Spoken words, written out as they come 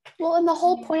Well, and the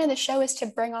whole point of the show is to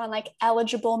bring on like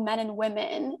eligible men and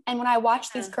women. And when I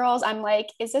watch these girls, I'm like,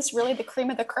 is this really the cream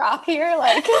of the crop here?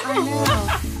 Like,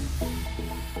 I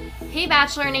know. Hey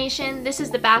Bachelor Nation, this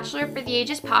is the Bachelor for the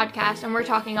Ages podcast, and we're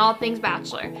talking all things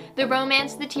Bachelor. The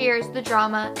romance, the tears, the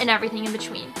drama, and everything in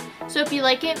between. So if you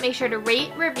like it, make sure to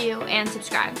rate, review, and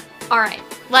subscribe. Alright,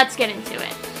 let's get into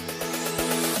it.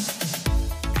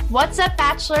 What's up,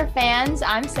 Bachelor fans?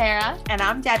 I'm Sarah. And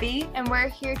I'm Debbie. And we're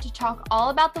here to talk all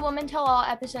about the Woman Tell All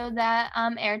episode that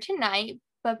aired tonight.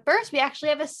 But first, we actually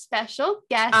have a special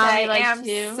guest that I I'd like am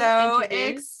to so introduce.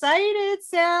 excited,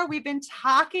 Sarah. We've been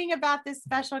talking about this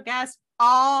special guest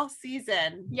all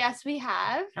season. Yes, we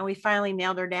have. And we finally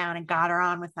nailed her down and got her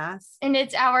on with us. And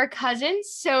it's our cousin,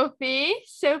 Sophie.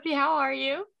 Sophie, how are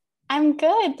you? I'm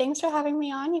good. Thanks for having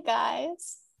me on, you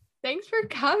guys. Thanks for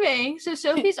coming. So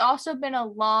Sophie's also been a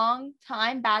long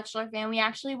time Bachelor fan. We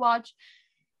actually watched,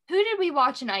 who did we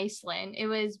watch in Iceland? It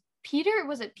was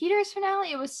it Peter's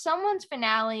finale? It was someone's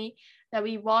finale that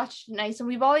we watched in Iceland.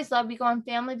 We've always loved, we go on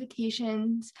family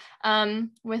vacations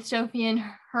with Sophie and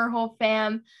her whole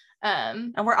fam.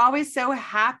 And we're always so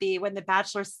happy when the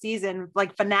Bachelor season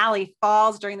like finale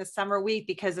falls during the summer week,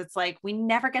 because it's like we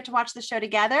never get to watch the show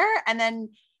together, and then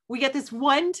we get this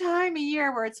one time a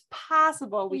year where it's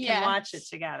possible we can watch it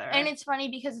together. And it's funny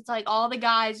because it's like all the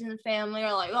guys in the family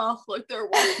are like, oh, look, they're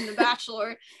watching The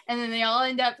Bachelor. And then they all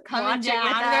end up coming down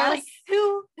and they're like,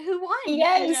 who won?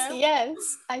 Yes, yes.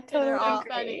 I totally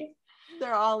agree.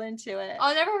 They're all into it.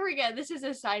 I'll never forget, this is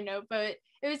a side note, but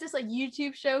it was this like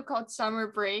YouTube show called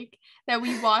Summer Break that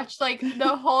we watched like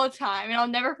the whole time. And I'll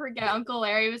never forget, Uncle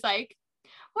Larry was like,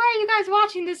 why are you guys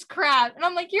watching this crap? And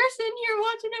I'm like, you're sitting here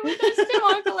watching it with us too,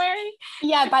 Uncle Larry.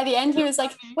 Yeah, by the end he was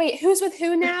like, wait, who's with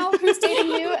who now? Who's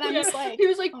dating you? And I'm just like, he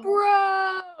was like,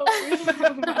 bro. It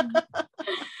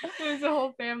was a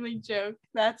whole family joke.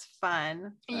 That's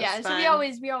fun. So we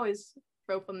always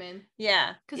rope them in.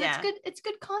 Yeah. Because it's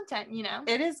good content, you know.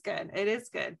 It is good. It's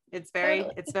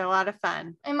been a lot of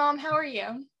fun. And Mom, how are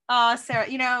you? Oh, Sarah,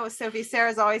 Sophie,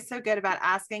 Sarah's always so good about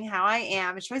asking how I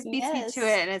am. She always beats me to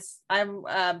it. And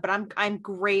I'm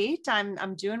great.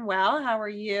 I'm doing well. How are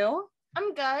you?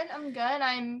 I'm good.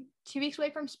 I'm 2 weeks away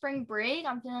from spring break.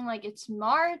 I'm feeling like it's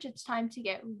March. It's time to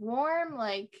get warm.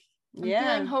 Like, I'm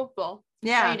feeling hopeful.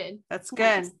 Excited. That's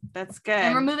good. That's good.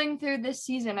 And we're moving through this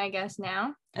season, I guess,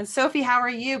 now. And Sophie, how are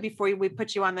you? Before we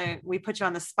put you on the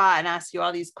spot and ask you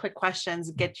all these quick questions,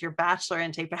 get your Bachelor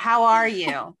intake, but how are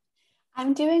you?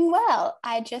 I'm doing well.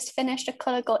 I just finished a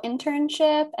clinical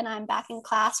internship and I'm back in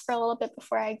class for a little bit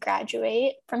before I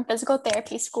graduate from physical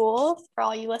therapy school, for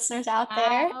all you listeners out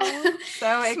there. Oh,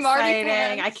 so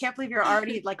exciting. I can't believe you're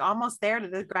already like almost there to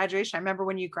the graduation. I remember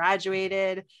when you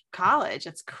graduated college.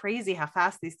 It's crazy how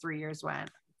fast these 3 years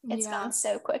went. It's gone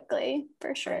so quickly,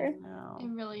 for sure. It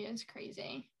really is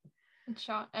crazy. It's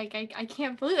shocked. Like I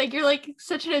can't believe like you're like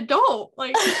such an adult.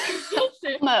 Like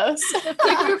almost.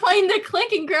 Like we were playing the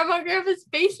Click in Grandma and Grandpa's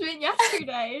basement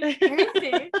yesterday. It's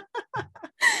crazy.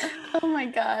 Oh my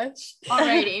gosh.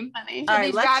 Alrighty. Funny. All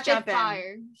right, let's jump in.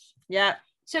 Fires. Yeah.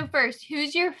 So first,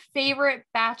 who's your favorite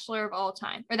Bachelor of all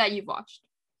time, or that you've watched?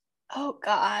 Oh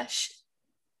gosh.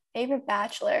 Favorite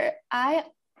Bachelor. I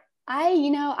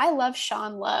love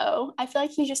Sean Lowe. I feel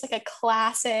like he's just like a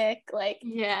classic,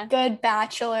 good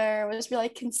Bachelor, was really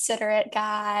considerate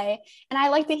guy. And I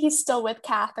like that he's still with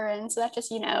Catherine. So that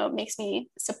just, makes me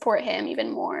support him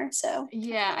even more. So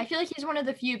yeah, I feel like he's one of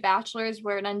the few Bachelors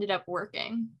where it ended up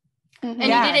working. Mm-hmm.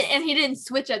 And he didn't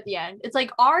switch at the end. It's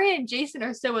like Aria and Jason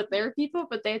are still with their people,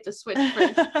 but they had to switch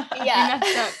first. Yeah. They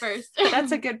messed up first.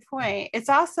 That's a good point. It's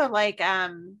also like,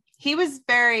 he was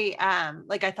very,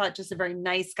 I thought just a very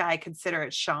nice guy,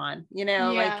 considerate Sean,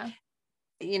 I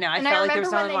felt like there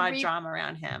was not a lot of drama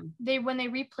around him. When they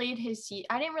replayed his season,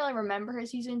 I didn't really remember his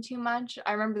season too much.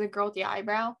 I remember the girl with the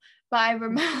eyebrow, but I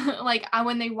remember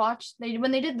when they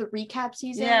did the recap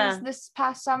seasons this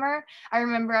past summer, I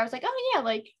remember I was like, oh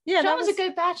yeah, Sean was a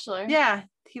good Bachelor. Yeah.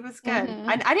 He was good. Mm-hmm.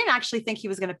 I didn't actually think he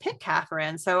was going to pick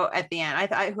Catherine. So at the end, I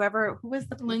thought who was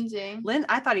the Lindsay. Lindsay,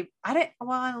 I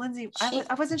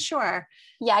wasn't sure.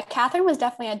 Yeah, Catherine was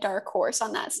definitely a dark horse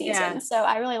on that season. Yeah. So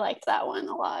I really liked that one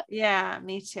a lot. Yeah,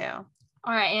 me too. All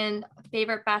right. And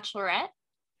favorite Bachelorette?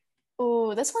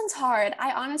 Oh, this one's hard.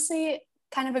 I honestly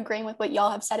kind of agreeing with what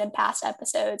y'all have said in past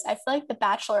episodes. I feel like the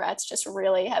Bachelorettes just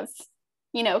really have,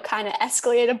 kind of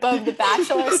escalated above the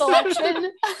Bachelor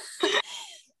selection.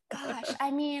 Gosh,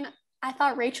 I mean, I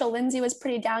thought Rachel Lindsay was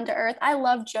pretty down to earth. I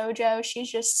love JoJo. She's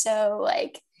just so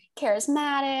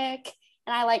charismatic,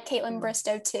 and I like Caitlin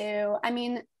Bristow too. I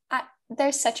mean,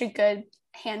 there's such a good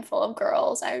handful of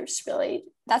girls.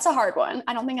 That's a hard one.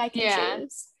 I don't think I can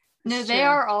choose. No, It's they true.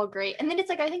 are all great. And then it's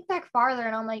like I think back farther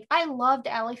and I'm like, I loved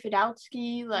Ali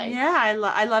Fadowski. Like Yeah,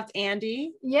 I loved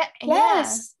Andy. yeah,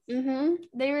 Yes. Mm-hmm.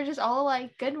 they were just all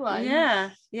like good ones. Yeah.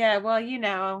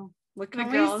 Well, what The can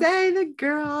we girls. say? The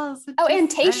girls. Oh, and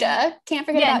Just say. Tasha. Can't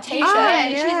forget Yeah, about and Tasha. Tasha. Oh,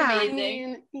 She's yeah. I amazing.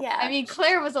 mean, yeah. I mean,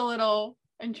 Claire was a little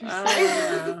interesting.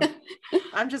 Oh, yeah.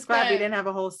 I'm just glad we But- didn't have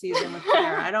a whole season with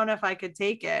Claire. I don't know if I could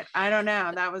take it. I don't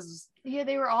know. That was Yeah,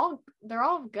 they're all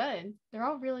good. They're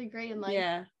all really great and like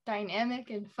yeah. dynamic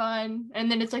and fun. And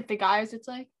then it's like the guys, it's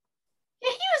like, yeah,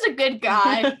 he was a good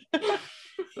guy.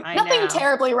 I Nothing know.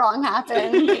 terribly wrong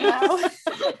happened, you know.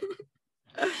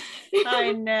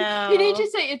 I know. You need to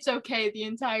say it's okay the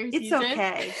entire It's season.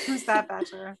 okay. Who's that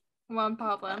bachelor? Juan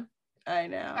Pablo. I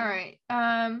know. All right.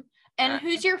 And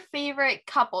who's your favorite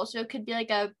couple? So it could be like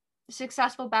a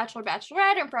successful bachelor,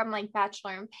 bachelorette, or from like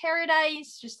Bachelor in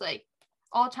Paradise, just like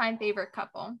all-time favorite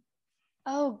couple.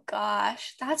 Oh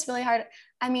gosh, that's really hard.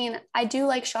 I mean, I do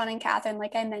like Sean and Catherine,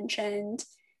 like I mentioned.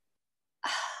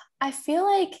 I feel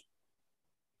like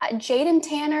Jade and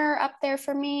Tanner are up there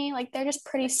for me. Like they're just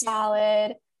pretty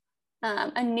solid.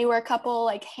 A newer couple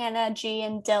like Hannah G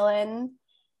and Dylan.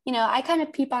 You know, I kind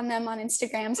of peep on them on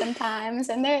Instagram sometimes,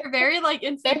 and they're Very like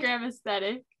Instagram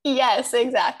aesthetic. yes,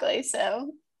 exactly.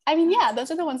 So, I mean, yeah, those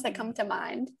are the ones that come to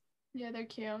mind. Yeah, they're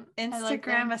cute.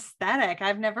 Instagram aesthetic.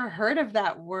 I've never heard of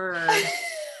that word.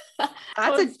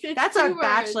 Well, it's That's two a words.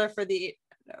 bachelor for the.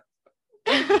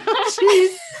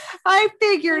 Jeez, I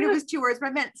figured it was 2 words, but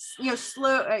I meant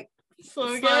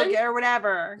slogan or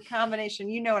whatever combination.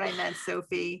 You know what I meant,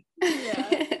 Sophie.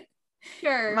 Yeah.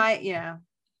 Sure.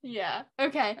 Yeah.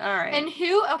 Okay. All right.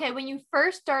 And when you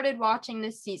first started watching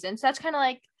this season, so that's kind of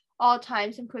like all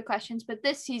time, some quick questions, but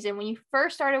this season, when you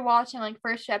first started watching like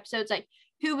first episodes, like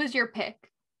who was your pick?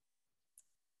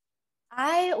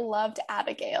 I loved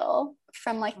Abigail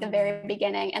from like the very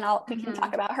beginning, and we can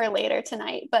talk about her later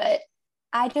tonight, but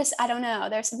I don't know.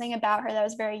 There's something about her that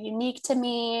was very unique to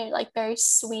me, like very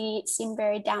sweet, seemed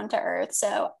very down to earth.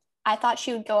 So I thought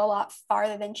she would go a lot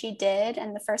farther than she did.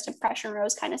 And the first impression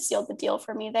rose kind of sealed the deal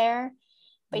for me there.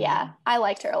 But yeah, I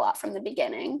liked her a lot from the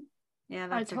beginning. Yeah,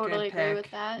 that's I totally a good agree pick.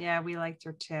 with that. Yeah, we liked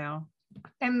her too.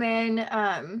 And then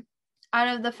out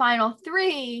of the final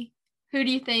 3, who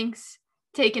do you think's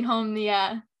taking home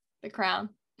the crown?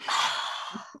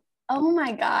 Oh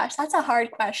my gosh, that's a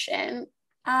hard question.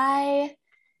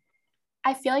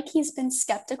 I feel like he's been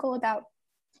skeptical about,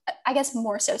 I guess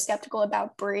more so skeptical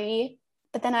about Brie.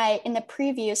 But then in the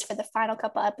previews for the final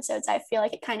couple episodes, I feel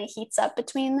like it kind of heats up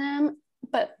between them.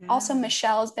 But also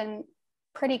Michelle's been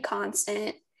pretty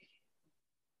constant.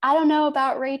 I don't know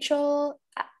about Rachel.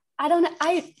 I don't know.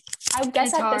 I guess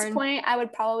It's at this hard. point, I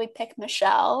would probably pick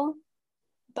Michelle.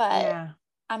 But Yeah.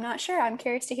 I'm not sure. I'm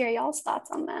curious to hear y'all's thoughts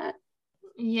on that.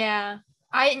 Yeah,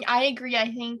 I agree.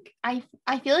 I think I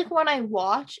feel like when I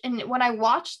watch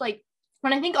like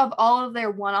when I think of all of their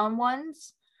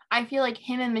one-on-ones, I feel like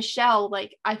him and Michelle,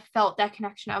 like I felt that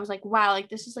connection. I was like, wow, like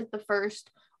this is like the first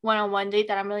one-on-one date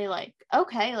that I'm really like,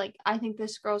 okay, like I think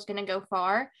this girl's gonna go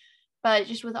far. But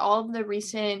just with all of the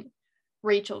recent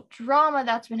Rachel drama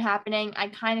that's been happening, I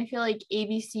kind of feel like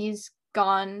ABC's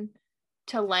gone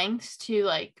to lengths to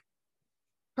like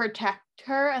protect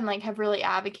her and like have really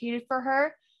advocated for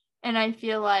her, and I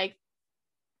feel like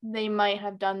they might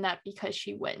have done that because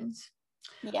she wins.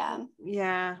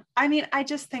 Yeah. I mean, I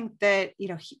just think that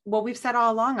what we've said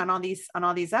all along on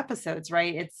all these episodes,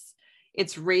 right?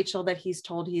 It's Rachel that he's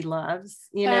told he loves,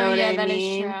 what I that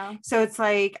mean? is true. So it's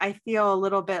like I feel a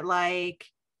little bit like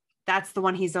that's the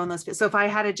one he's owned those. So if I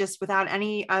had to just without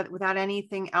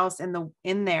anything else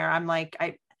in there, I'm like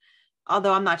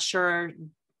although I'm not sure.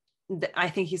 I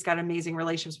think he's got amazing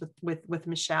relationships with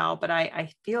Michelle, but I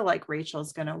feel like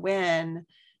Rachel's going to win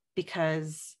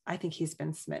because I think he's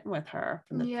been smitten with her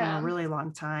from a really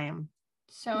long time.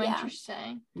 So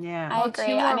interesting. Yeah. I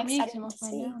agree. I'm excited and we'll to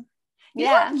find see. out.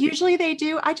 Yeah. Usually they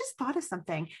do. I just thought of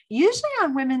something. Usually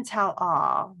on Women Tell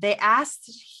All,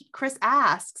 Chris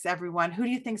asks everyone, who do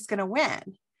you think's going to win?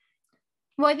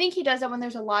 Well, I think he does that when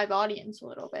there's a live audience a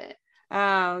little bit.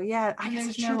 Oh yeah. I And guess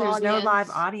there's it's true. no There's no live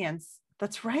audience. audience.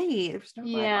 That's right. There's no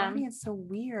live audience. So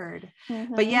weird.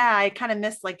 Mhm. But yeah, I kind of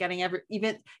miss like getting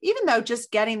even though just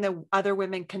getting the other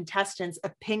women contestants'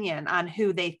 opinion on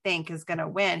who they think is going to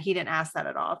win. He didn't ask that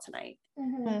at all tonight,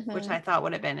 which I thought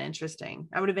would have been interesting.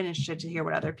 I would have been interested to hear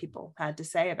what other people had to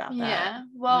say about that. Yeah.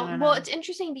 Well, it's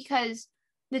interesting because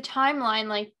the timeline,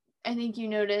 like I think you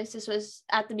noticed, this was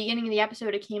at the beginning of the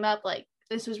episode. It came up like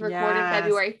this was recorded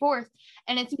February 4th,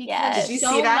 and it's because Did you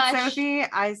so see that, much Sophie?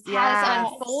 has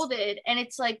unfolded, and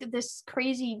it's like this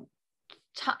crazy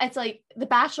it's like The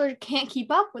Bachelor can't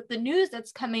keep up with the news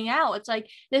that's coming out. It's like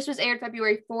this was aired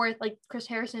February 4th. Like Chris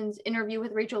Harrison's interview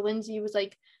with Rachel Lindsay was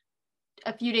like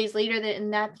a few days later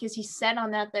than that, because he said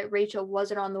on that Rachel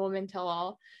wasn't on the Women Tell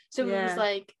All. So it was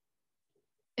like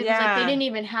they didn't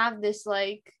even have this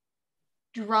like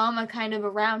drama kind of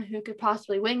around who could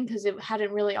possibly win, because it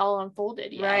hadn't really all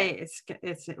unfolded yet. Right.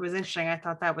 It was interesting. I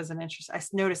thought that was an interesting. I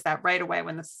noticed that right away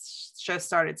when the show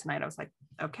started tonight. I was like,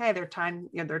 okay, they're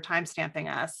time stamping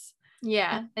us.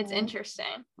 Yeah, it's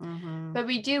interesting. But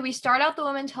we start out the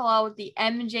Women Tell All with the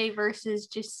MJ versus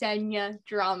Jessenia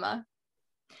drama.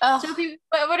 Sophie,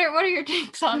 what are your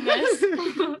takes on this?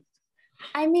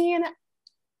 I mean,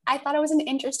 I thought it was an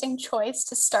interesting choice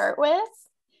to start with.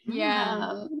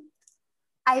 Yeah.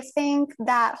 I think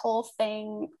that whole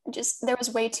thing, just there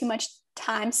was way too much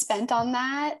time spent on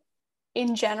that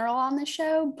in general on the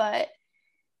show. But,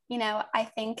 you know, I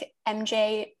think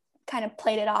MJ kind of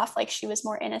played it off like she was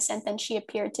more innocent than she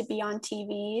appeared to be on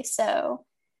TV. So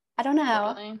I don't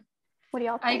know. Totally. What do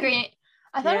y'all think? I agree.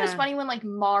 I thought it was funny when like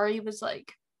Mari was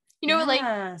like, you know, like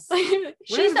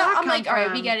she's not, I'm like, all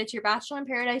right, we get it, your Bachelor in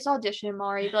Paradise audition,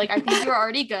 Mari, but like I think you're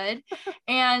already good.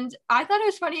 And I thought it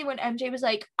was funny when MJ was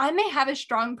like, I may have a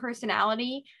strong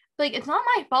personality, but like it's not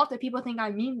my fault that people think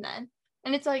I'm mean then.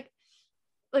 And it's like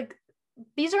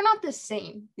these are not the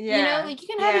same. You know, like you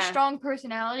can have a strong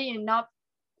personality and not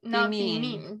be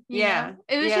mean. You know?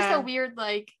 It was just a weird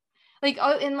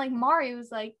and like Mari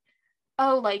was like,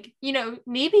 oh, like, you know,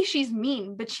 maybe she's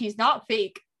mean, but she's not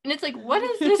fake. And it's like, what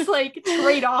is this like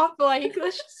trade-off? Like,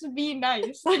 let's just be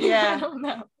nice. Like, I don't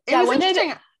know. Yeah, when did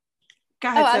Go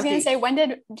ahead, I was gonna say, when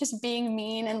did just being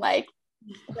mean and like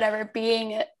whatever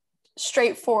being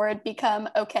straightforward become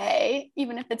okay,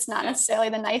 even if it's not necessarily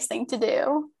the nice thing to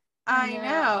do? I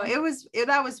know.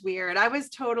 That was weird. I was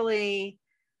totally,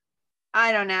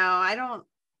 I don't know. I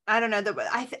don't know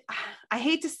that I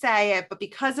hate to say it, but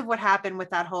because of what happened with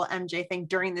that whole MJ thing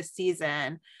during the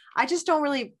season, I just don't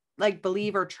really like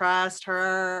believe or trust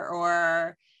her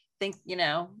or think, you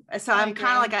know, so I'm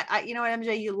kind of like, I you know what,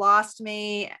 MJ, you lost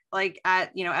me like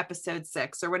at, you know, episode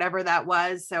 6 or whatever that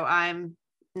was. So I'm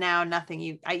now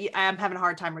nothing. I'm having a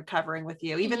hard time recovering with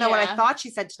you, even though what I thought she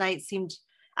said tonight seemed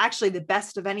actually the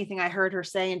best of anything I heard her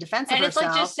say in defense of herself.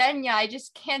 And it's like Jessenia, I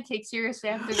just can't take seriously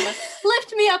after the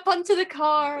lift me up onto the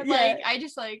car. Like I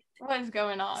just like, what is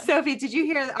going on? Sophie, did you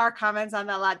hear our comments on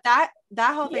that lot? That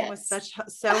whole thing was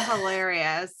so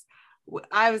hilarious.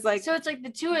 I was like, so it's like the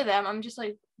two of them. I'm just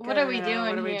like, what are we doing here?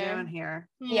 What are we doing here?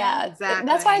 Yeah, exactly.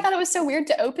 That's why I thought it was so weird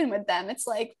to open with them. It's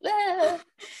like, but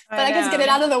I guess get it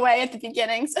out of the way at the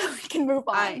beginning so we can move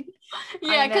on.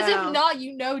 Yeah, because if not,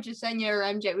 you know, Jessenia or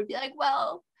MJ would be like,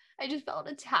 well, I just felt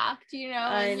attacked, you know,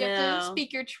 and you have to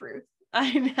speak your truth.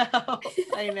 I know.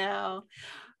 And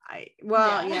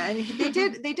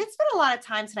they did spend a lot of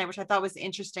time tonight, which I thought was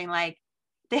interesting. Like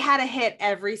they had to hit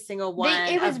every single one.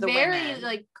 It was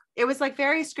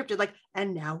very scripted. Like,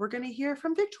 and now we're going to hear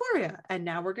from Victoria, and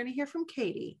now we're going to hear from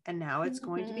Katie, and now it's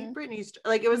going to be Brittany's.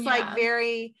 Like it was like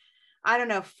very, I don't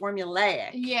know, formulaic.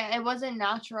 Yeah, it wasn't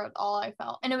natural at all, I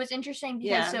felt. And it was interesting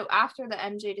because so after the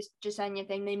MJ Jessenia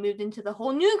thing, they moved into the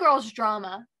whole New Girls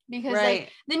drama because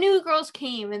like the New Girls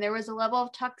came and there was a level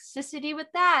of toxicity with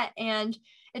that. And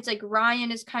it's like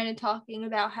Ryan is kind of talking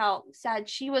about how sad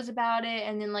she was about it.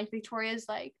 And then like Victoria's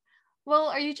like, well,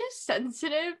 are you just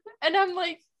sensitive? And I'm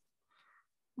like,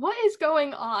 what is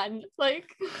going on? Like,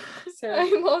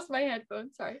 I lost my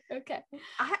headphones. Sorry. Okay.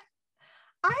 I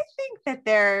think that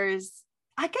there's,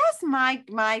 I guess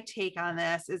my take on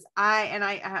this is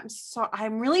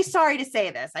I'm really sorry to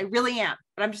say this. I really am,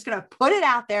 but I'm just going to put it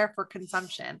out there for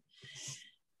consumption.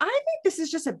 I think this is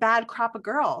just a bad crop of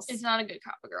girls. It's not a good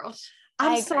crop of girls.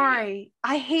 I'm sorry.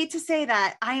 I hate to say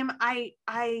that.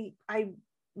 I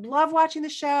love watching the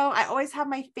show. I always have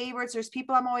my favorites. There's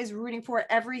people I'm always rooting for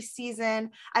every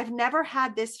season. I've never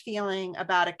had this feeling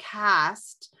about a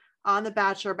cast on The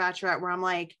Bachelor or Bachelorette where I'm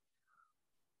like,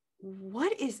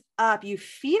 what is up? You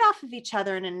feed off of each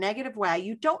other in a negative way.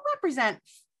 You don't represent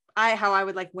how I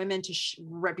would like women to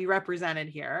be represented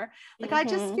here. Like, I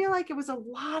just feel like it was a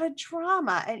lot of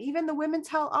drama. And even the Women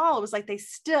Tell All, it was like, they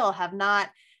still have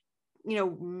not, you know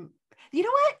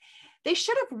what? They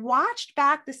should have watched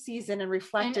back the season and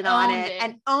reflected on it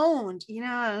and owned, you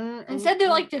know. Instead, they're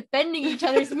like defending each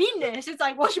other's meanness. It's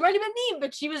like, well, she might have been mean,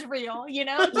 but she was real, you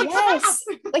know? It's yes.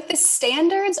 Like the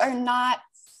standards are not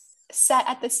set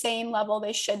at the same level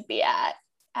they should be at,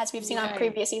 as we've seen on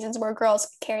previous seasons where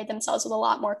girls carried themselves with a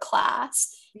lot more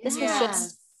class. This was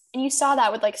just, and you saw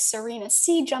that with like Serena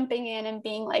C jumping in and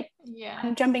being like,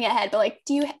 I'm jumping ahead, but like,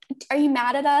 are you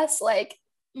mad at us? Like,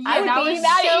 Yeah, would that be was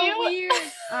mad at so you. weird.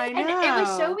 I know. And it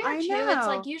was so I weird too. It's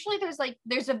like know. usually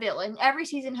there's a villain. Every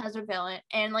season has a villain,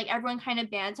 and like everyone kind of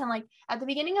bands. And like at the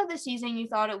beginning of the season, you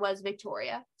thought it was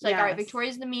Victoria. It's like, all right, Yes.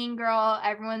 Victoria's the mean girl.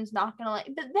 Everyone's not gonna like.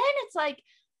 But then it's like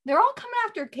they're all coming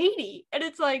after Katie, and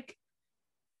it's like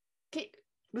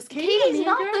Was Katie Katie's mean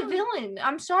not girl? the villain.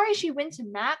 I'm sorry she went to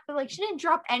Matt, but like she didn't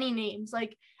drop any names.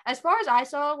 Like as far as I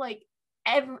saw, like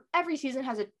every season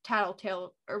has a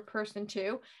tattletale or person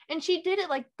too, and she did it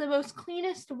like the most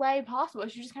cleanest way possible.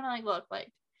 She just kind of like, look,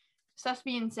 like stuff's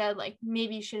being said, like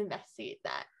maybe you should investigate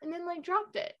that, and then like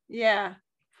dropped it. Yeah.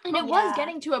 And it was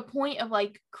getting to a point of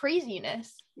like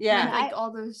craziness. Yeah. With, like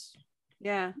all those.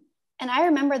 Yeah. And I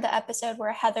remember the episode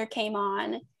where Heather came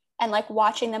on and like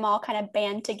watching them all kind of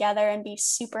band together and be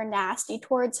super nasty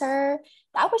towards her.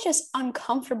 That was just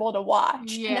uncomfortable to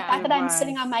watch. And the Yeah, fact that I'm was.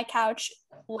 sitting on my couch,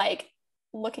 like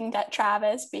looking at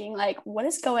Travis, being like, what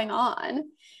is going on?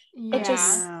 Yeah. It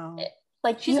just, Wow.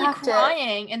 like, She's you like have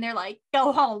crying, and they're like,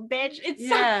 "Go home, bitch." It's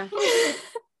Yeah. to.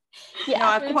 Yeah.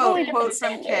 No, a totally quote different from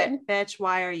standard. Kit, bitch,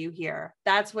 why are you here?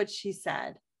 That's what she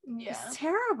said. yeah. It's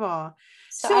terrible.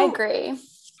 So I agree.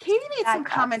 Katie made some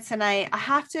Bad comments tonight. I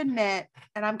have to admit,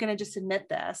 and I'm going to just admit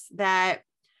this, that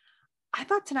I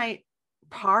thought tonight,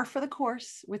 par for the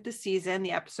course with the season,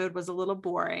 the episode was a little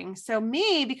boring. So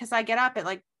me, because I get up at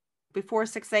like before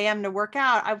 6 a.m. to work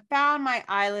out, I found my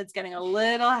eyelids getting a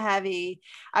little heavy.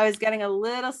 I was getting a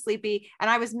little sleepy,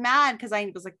 and I was mad because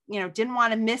I was like, didn't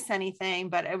want to miss anything,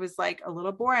 but it was like a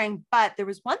little boring. But there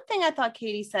was one thing I thought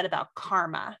Katie said about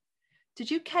karma. Did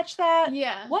you catch that?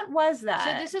 Yeah. What was that?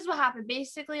 So this is what happened.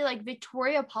 Basically, like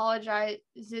Victoria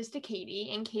apologizes to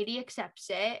Katie, and Katie accepts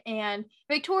it. And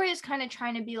Victoria's kind of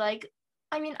trying to be like,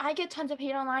 I mean, I get tons of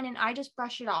hate online and I just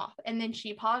brush it off. And then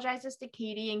she apologizes to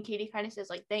Katie, and Katie kind of says,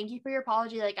 like, thank you for your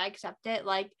apology. Like, I accept it.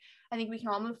 Like, I think we can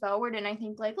all move forward. And I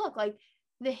think, like, look, like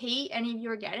the hate any of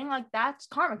you are getting, like, that's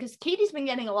karma. Because Katie's been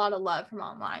getting a lot of love from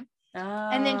online.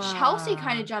 And then Chelsea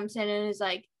kind of jumps in and is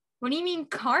like, what do you mean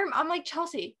karma? I'm like,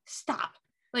 Chelsea, stop.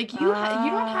 Like, you don't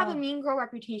have a mean girl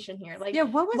reputation here. Like, yeah,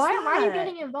 what was why that? are you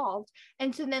getting involved?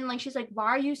 And so then, like, she's like, why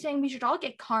are you saying we should all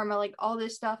get karma? Like, all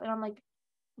this stuff. And I'm like,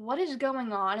 what is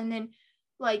going on? And then,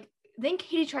 like, then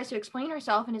Katie tries to explain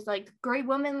herself and is like, great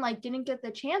woman, like, didn't get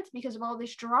the chance because of all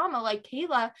this drama, like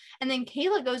Kayla. And then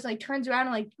Kayla goes, like, turns around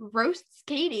and, like, roasts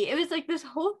Katie. It was, like, this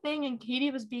whole thing, and Katie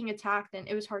was being attacked, and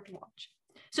it was hard to watch.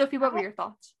 Sophie, what were your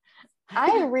thoughts?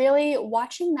 I really,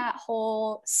 watching that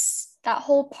whole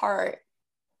part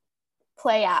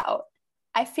play out,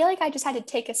 I feel like I just had to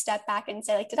take a step back and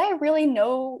say, like, did I really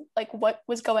know, like, what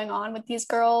was going on with these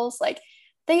girls? Like,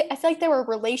 I feel like there were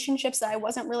relationships that I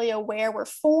wasn't really aware were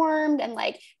formed, and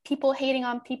like people hating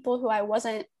on people who I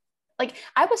wasn't, like,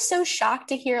 I was so shocked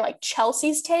to hear like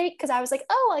Chelsea's take, because I was like,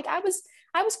 oh, like I was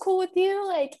cool with you,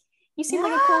 like you seem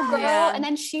like a cool girl. Yeah. And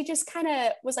then she just kind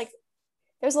of was like,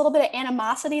 there's a little bit of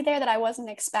animosity there that I wasn't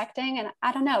expecting. And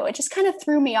I don't know, it just kind of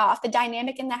threw me off. The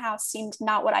dynamic in the house seemed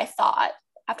not what I thought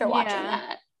after watching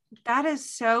that. That is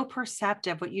so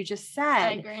perceptive, what you just said.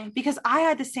 I agree. Because I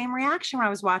had the same reaction when I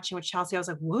was watching with Chelsea. I was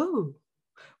like, whoa,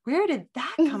 where did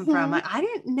that come from? Like, I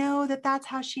didn't know that that's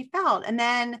how she felt. And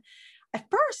then at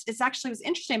first, it was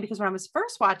interesting because when I was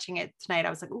first watching it tonight, I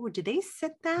was like, oh, did they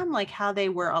sit them like how they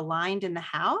were aligned in the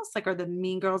house? Like, are the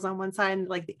mean girls on one side? And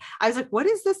like, I was like, what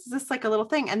is this? Is this like a little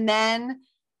thing? And then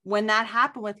when that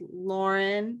happened with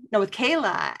with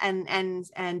Kayla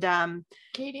and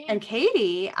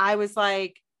Katie, I was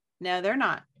like, no, they're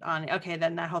not on. Okay.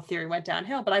 Then that whole theory went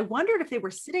downhill, but I wondered if they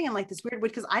were sitting in like this weird,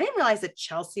 because I didn't realize that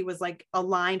Chelsea was like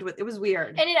aligned with, it was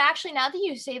weird. And it actually, now that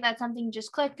you say that, something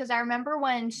just clicked, because I remember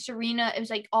when Serena, it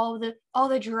was like all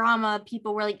the drama,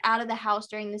 people were like out of the house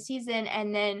during the season,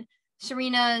 and then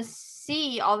Serena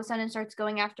all of a sudden starts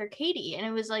going after Katie, and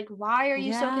it was like, why are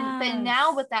you so but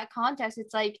now with that contest,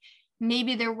 it's like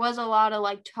maybe there was a lot of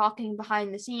like talking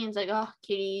behind the scenes, like, oh,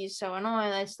 Katie's so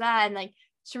annoying, this, that, and like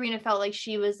Serena felt like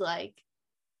she was like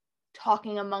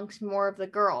talking amongst more of the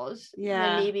girls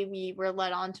than maybe we were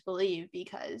led on to believe.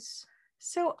 Because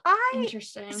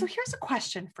interesting. So here's a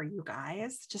question for you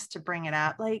guys, just to bring it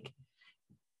up. Like,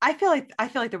 I feel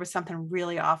like there was something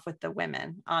really off with the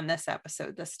women on this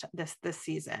episode, this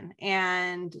season,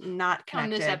 and not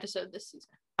connected. On this episode this season.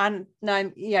 I mean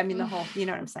the whole, you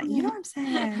know what I'm saying? You know what I'm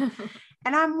saying?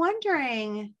 And I'm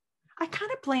wondering, I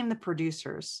kind of blame the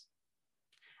producers.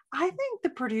 I think the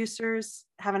producers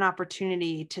have an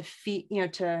opportunity to feed,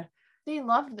 they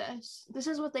love this. This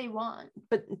is what they want.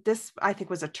 But this, I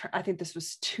think, I think this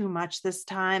was too much this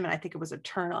time. And I think it was a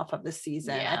turn off of the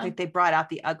season. Yeah. I think they brought out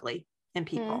the ugly in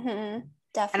people.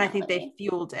 Definitely. And I think they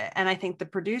fueled it. And I think the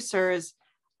producers,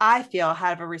 I feel,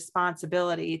 have a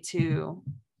responsibility to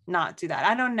not do that.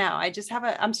 I don't know.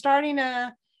 I'm starting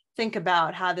to think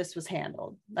about how this was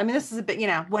handled. I mean, this is a bit,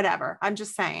 whatever. I'm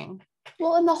just saying.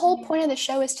 Well, and the whole point of the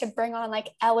show is to bring on like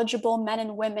eligible men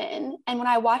and women. And when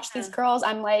I watch these girls,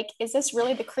 I'm like, is this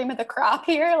really the cream of the crop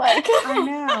here? Like, I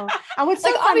know. And what's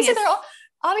like, so funny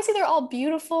obviously they're all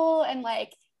beautiful and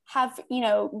like have,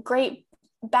 great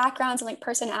backgrounds and like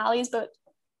personalities, but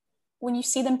when you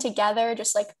see them together,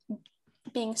 just like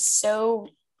being so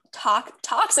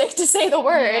toxic, to say the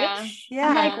word,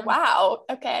 I'm like, wow,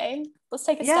 okay, let's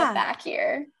take a step back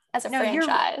here as a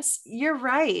franchise. You're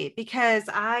right, because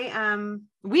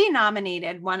we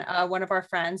nominated one of our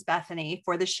friends, Bethany,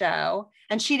 for the show,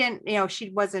 and she didn't, she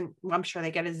wasn't, I'm sure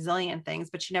they get a zillion things,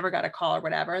 but she never got a call or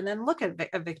whatever. And then look at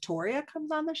Victoria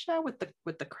comes on the show with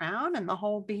the crown and the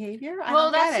whole behavior.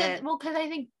 Well, because I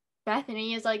think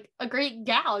Bethany is like a great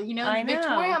gal, I know.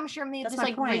 Victoria, I'm sure, made this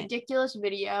like ridiculous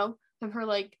video of her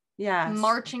like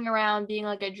marching around being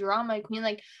like a drama queen.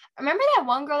 Like, remember that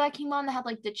one girl that came on that had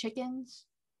like the chickens?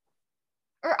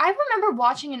 Or I remember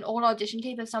watching an old audition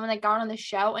tape of someone that got on the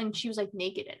show and she was like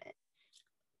naked in it.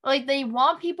 Like, they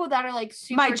want people that are like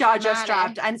super My jaw just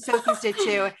dropped, and Sophie's did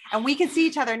too. And we can see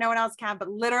each other, no one else can, but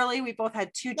literally we both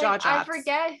had two jaw drops. I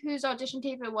forget whose audition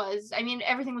tape it was. I mean,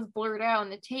 everything was blurred out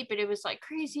on the tape, but it was like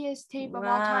craziest tape of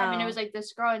all time. And it was like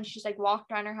this girl, and she's like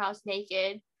walked around her house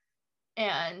naked,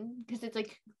 and because it's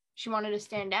like she wanted to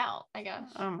stand out, I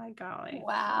guess. Oh my golly.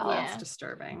 Wow. That's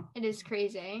disturbing. It is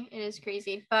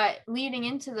crazy. But leading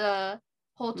into the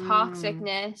whole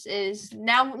toxicness is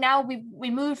now we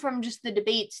moved from just the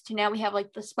debates to now we have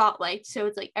like the spotlight. So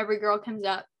it's like every girl comes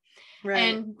up. Right.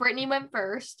 And Brittany went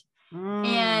first.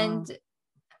 And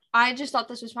I just thought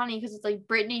this was funny because it's like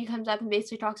Brittany comes up and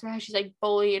basically talks about how she's like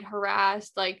bullied,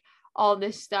 harassed, like all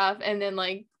this stuff. And then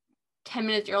like 10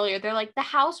 minutes earlier, they're like, the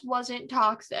house wasn't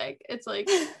toxic. It's like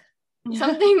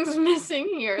something's missing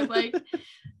here. Like,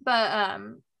 but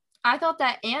I thought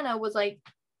that Anna was like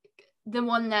the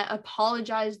one that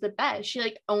apologized the best. She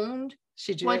like owned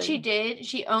what she did.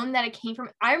 She owned that it came from.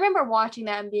 I remember watching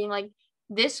that and being like,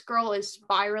 this girl is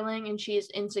spiraling and she is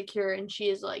insecure and she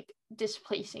is like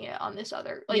displacing it on this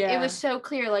other. Like, it was so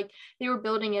clear. Like, they were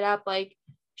building it up. Like,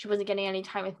 she wasn't getting any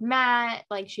time with Matt.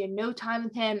 Like, she had no time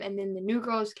with him. And then the new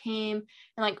girls came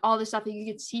and like all this stuff that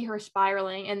you could see her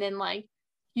spiraling. And then like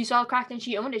you saw cracked and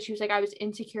she owned it. She was like, I was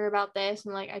insecure about this.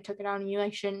 And like, I took it out on you. I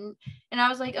shouldn't. And I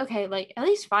was like, okay, like at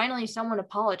least finally someone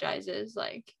apologizes.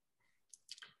 Like,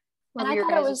 and I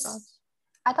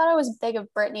thought it was big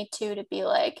of Brittany too, to be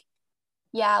like,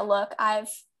 yeah, look, I've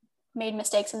made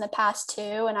mistakes in the past too.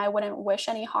 And I wouldn't wish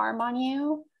any harm on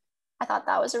you. I thought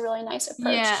that was a really nice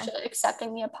approach to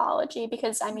accepting the apology,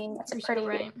 because I mean, that's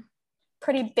a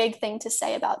pretty big thing to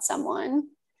say about someone.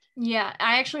 Yeah,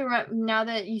 I actually now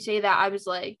that you say that, I was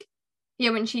like,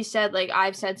 when she said like,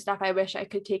 I've said stuff I wish I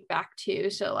could take back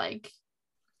too, so like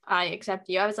I accept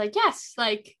you. I was like, yes,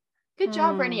 like good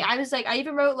job, Brittany. I was like, I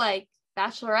even wrote like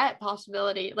Bachelorette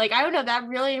possibility. Like, I don't know, that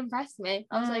really impressed me.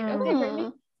 I was like, okay,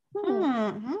 Brittany.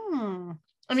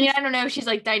 I mean, I don't know if she's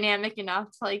like dynamic enough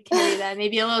to like carry that.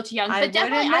 Maybe a little too young. But I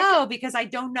wouldn't know because I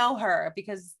don't know her,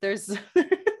 because there's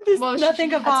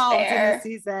nothing evolved in the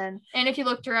season. And if you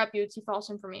looked her up, you would see false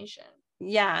information.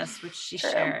 Yes, which she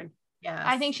shared. Yeah,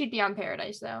 I think she'd be on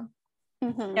Paradise though.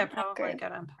 Yeah, probably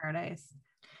good on Paradise.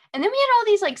 And then we had all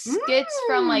these like skits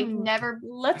from like Never.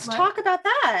 Let's talk about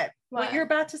that. What you're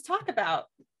about to talk about.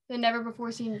 The Never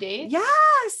Before Seen Dates?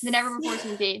 Yes! The Never Before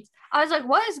Seen Dates. I was like,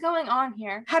 what is going on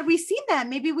here? Had we seen that,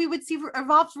 maybe we would see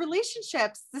evolved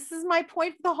relationships. This is my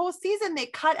point for the whole season.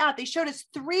 They showed us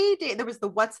 3 days. There was the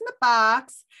what's in the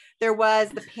box, there was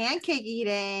the pancake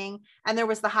eating, and there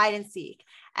was the hide and seek.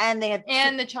 And they had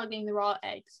the chugging the raw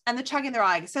eggs.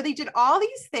 So they did all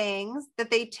these things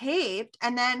that they taped,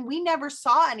 and then we never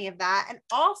saw any of that. And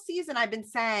all season I've been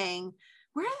saying,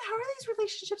 how are these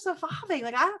relationships evolving?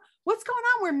 Like, what's going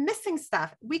on? We're missing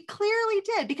stuff. We clearly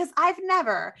did, because I've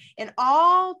never, in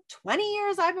all 20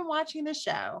 years I've been watching this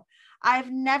show,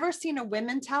 I've never seen a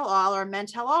women tell all or men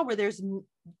tell all where there's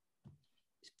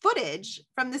footage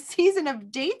from the season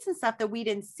of dates and stuff that we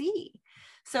didn't see.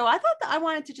 So I thought that I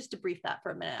wanted to just debrief that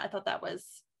for a minute. I thought that was.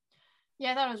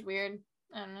 Yeah, that was weird.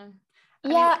 I don't know.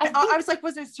 I was like,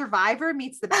 was it Survivor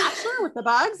meets The Bachelor with the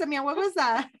bugs? I mean, what was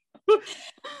that?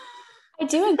 I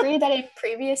do agree that in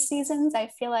previous seasons, I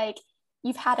feel like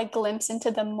you've had a glimpse into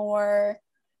the more,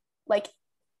 like,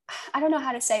 I don't know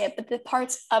how to say it, but the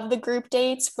parts of the group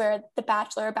dates where the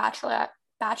Bachelor or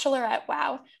Bachelorette,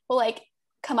 will like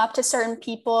come up to certain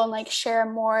people and like share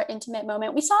a more intimate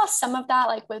moment. We saw some of that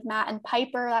like with Matt and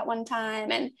Piper that one time,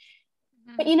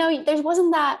 but there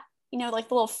wasn't that like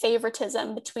the little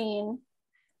favoritism between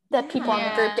the people on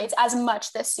the group Yeah. dates as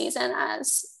much this season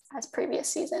as previous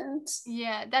seasons.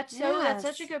 Yeah, that's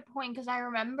such a good point, because I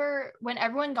remember when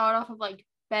everyone got off of like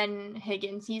Ben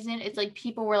Higgins season, it's like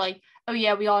people were like, oh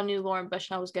yeah, we all knew Lauren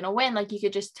Bushnell was gonna win. Like you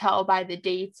could just tell by the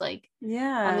dates, like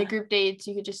on the group dates,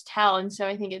 you could just tell. And so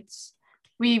I think it's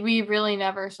we really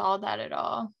never saw that at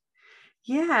all.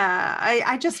 Yeah,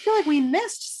 I just feel like we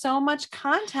missed so much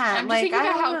content. I'm just like thinking I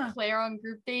about don't how know. Claire on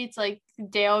group dates, like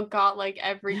Dale got like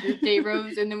every group date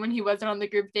rose, and then when he wasn't on the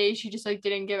group date, she just like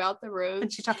didn't give out the rose.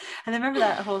 And she talked, and then remember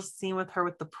that whole scene with her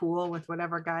with the pool with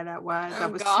whatever guy that was. Oh,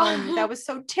 God. That was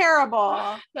so terrible.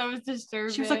 That was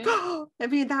disturbing. She was like, oh, I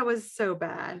mean, that was so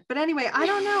bad. But anyway, I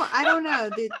don't know.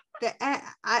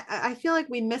 I feel like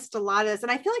we missed a lot of this,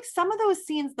 and I feel like some of those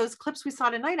scenes, those clips we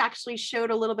saw tonight, actually showed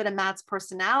a little bit of Matt's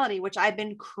personality, which I've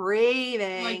been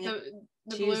craving. Like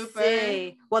the to blooper.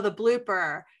 see. Well, the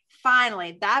blooper.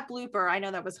 Finally, that blooper, I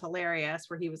know that was hilarious,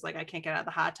 where he was like, I can't get out of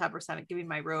the hot tub or something, give me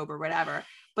my robe or whatever.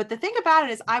 But the thing about it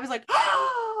is I was like,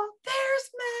 oh, there's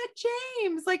Matt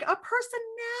James, like a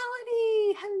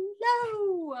personality.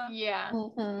 Hello. Yeah,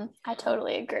 Mm-hmm. I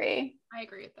totally agree. I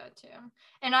agree with that too.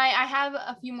 And I have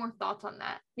a few more thoughts on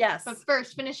that. Yes. But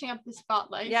first, finishing up the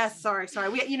spotlight. Yes, sorry.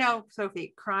 We,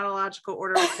 Sophie, chronological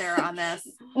order with Sarah on this.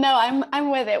 No,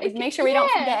 I'm with it. We make sure we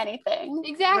don't forget anything.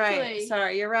 Exactly. Right.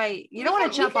 Sorry, you're right. You don't want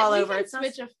to jump all over.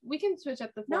 We can switch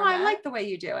up the No, format. I like the way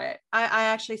you do it. I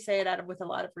actually say it with a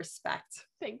lot of respect.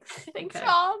 Thanks, Okay.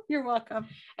 Rob. You're welcome.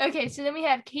 Okay, so then we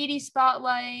have Katie's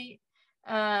spotlight.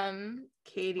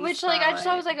 Katie. Which like I just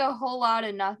thought was like a whole lot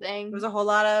of nothing. It was a whole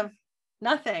lot of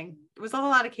nothing. It was a whole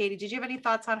lot of Katie. Did you have any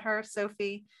thoughts on her,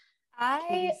 Sophie?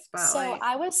 I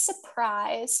was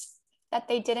surprised that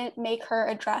they didn't make her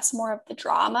address more of the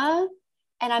drama,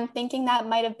 and I'm thinking that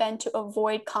might have been to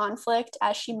avoid conflict,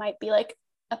 as she might be like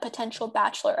a potential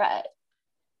bachelorette.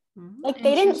 Like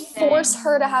they didn't force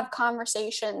her to have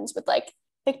conversations with like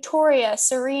Victoria,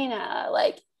 Serena,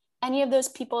 like any of those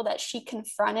people that she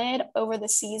confronted over the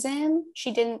season.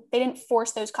 They didn't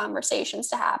force those conversations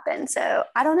to happen. So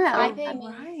I don't know.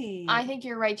 I think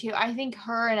you're right too. I think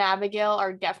her and Abigail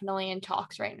are definitely in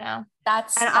talks right now.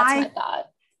 That's my thought.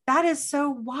 That is so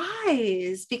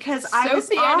wise, because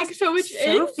Sophie adding so much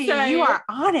Sophie, insight. you are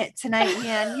on it tonight,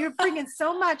 man. You're bringing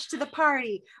so much to the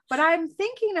party. But I'm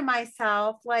thinking to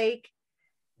myself, like,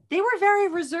 they were very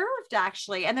reserved,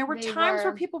 actually. And there were times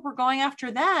where people were going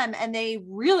after them and they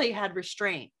really had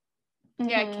restraint.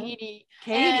 Yeah, Mm-hmm. Katie.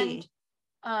 And,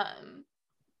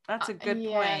 that's a good point.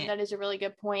 Yeah, that is a really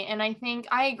good point. And I think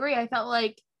I agree. I felt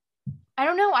like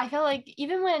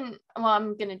even when, well,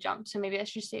 I'm gonna jump, so maybe I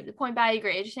should save the point, but I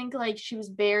agree. I just think like she was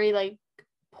very like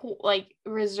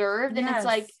reserved, and it's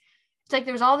like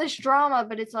there was all this drama,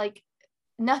 but it's like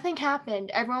nothing happened.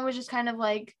 Everyone was just kind of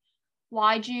like,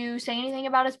 why'd you say anything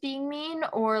about us being mean?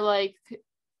 Or like,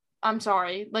 I'm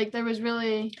sorry. Like there was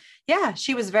really. Yeah,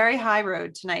 she was very high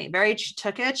road tonight. She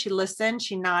took it, she listened,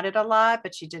 she nodded a lot,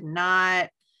 but she did not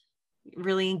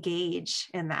really engage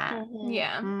in that. Mm-hmm.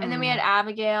 Yeah. And then we had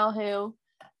Abigail, who,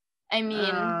 I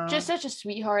mean, just such a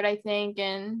sweetheart, I think.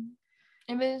 And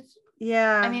it was,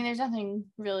 I mean, there's nothing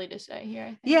really to say here, I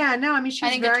think. Yeah, no, I mean,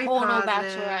 she's very a total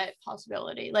positive. bachelorette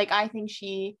possibility. Like, I think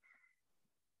she,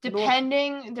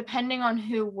 depending on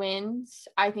who wins,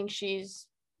 I think she's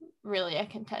really a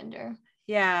contender.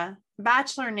 Yeah.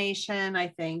 Bachelor Nation, I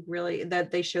think really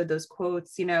that they showed those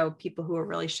quotes, people who were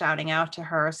really shouting out to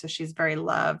her. So she's very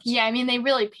loved. Yeah. I mean, they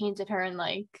really painted her in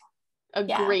like a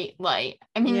great light.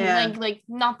 I mean, like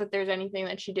not that there's anything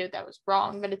that she did that was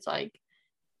wrong, but it's like,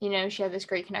 she had this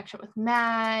great connection with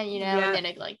Matt, and then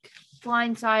it like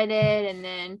blindsided, and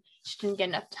then she didn't get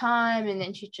enough time. And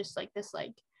then she's just like this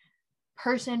like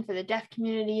person for the deaf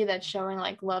community that's showing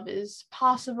like love is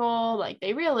possible. Like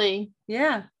they really,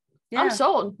 I'm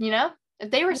sold. If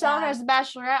they were selling her as the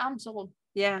Bachelorette, I'm sold.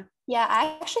 Yeah,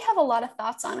 I actually have a lot of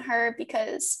thoughts on her,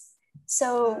 because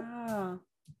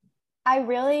I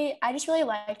just really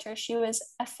liked her. She was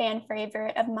a fan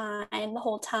favorite of mine the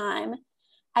whole time.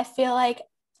 I feel like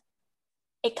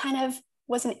it kind of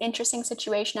was an interesting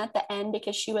situation at the end,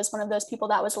 because she was one of those people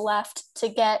that was left to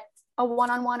get a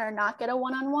one-on-one or not get a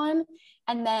one-on-one.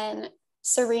 And then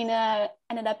Serena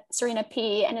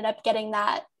P ended up getting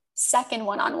that second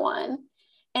one-on-one.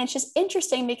 And it's just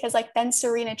interesting because like then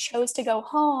Serena chose to go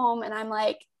home, and I'm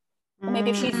like, well, maybe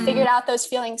if she figured out those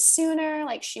feelings sooner,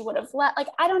 like she would have let, like,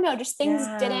 I don't know, just things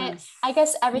didn't, I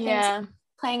guess everything's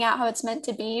playing out how it's meant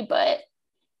to be, but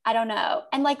I don't know.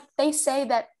 And like they say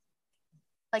that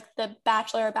like the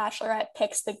Bachelor or Bachelorette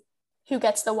picks who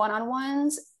gets the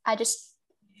one-on-ones.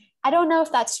 I don't know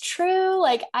if that's true.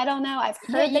 Like, I don't know. I've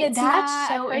heard that it's that's not.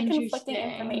 so I've heard conflicting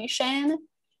interesting. information.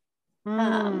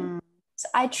 Mm. So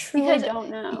I truly Because don't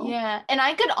know. yeah, and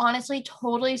I could honestly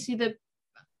totally see the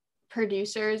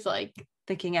producers like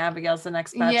Thinking Abigail's the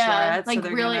next bachelorette. yeah, like so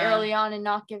really early on and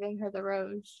not giving her the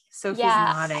rose. Sophie's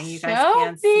Yeah. nodding. You guys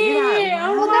can't see Sophie! that.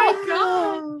 Oh my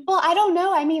God. Wow. Well, I don't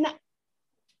know. I mean,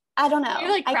 I don't know.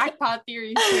 You're like I can't- crackpot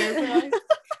theories here. For, like,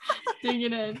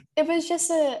 digging in. it was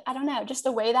just I don't know, just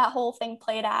the way that whole thing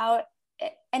played out.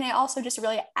 And it also just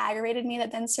really aggravated me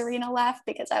that then Serena left,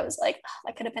 because I was like, oh,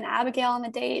 that could have been Abigail on the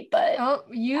date, but Oh,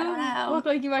 you I don't know. look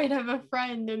like you might have a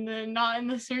friend and then not in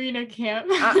the Serena camp.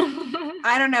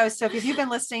 I don't know. So if you've been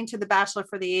listening to the Bachelor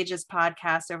for the Ages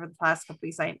podcast over the past couple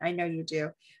weeks, I know you do.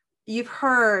 You've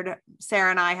heard Sarah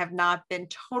and I have not been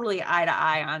totally eye to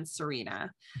eye on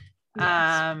Serena.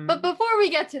 Yes. But before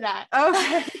we get to that,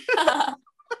 Okay.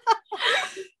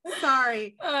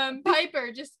 Sorry.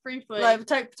 Piper, just briefly.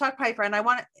 Talk Piper,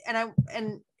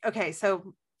 and okay,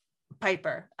 so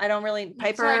Piper.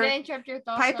 Piper. Sorry to interrupt your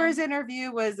thoughts. Piper's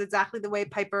interview was exactly the way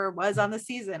Piper was on the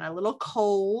season. A little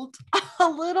cold, a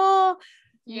little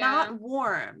not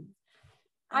warm.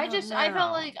 I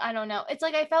felt like, I don't know. It's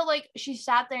like, I felt like she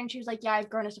sat there and she was like, yeah, I've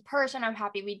grown as a person. I'm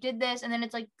happy we did this. And then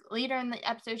it's like later in the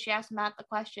episode, she asked Matt the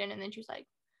question and then she was like,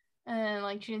 and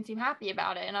like, she didn't seem happy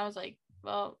about it. And I was like,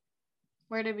 well,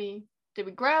 where did we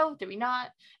grow? Did we not?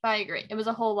 But I agree. It was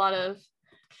a whole lot of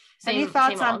Any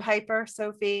thoughts on Piper,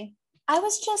 Sophie? I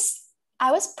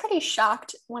was pretty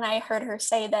shocked when I heard her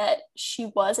say that she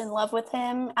was in love with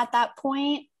him at that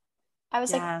point. I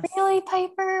was like, really,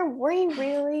 Piper? Were you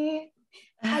really?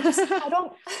 I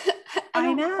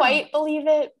don't quite believe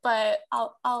it, but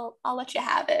I'll let you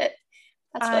have it.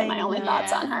 That's really my only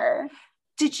thoughts on her.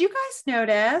 Did you guys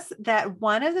notice that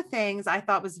one of the things I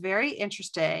thought was very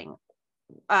interesting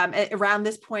around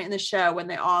this point in the show, when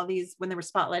they were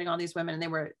spotlighting all these women and they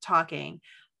were talking,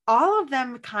 all of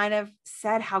them kind of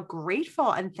said how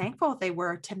grateful and thankful they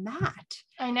were to Matt.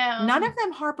 I know. None of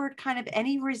them harbored kind of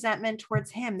any resentment towards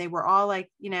him. They were all like,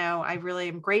 I really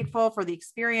am grateful for the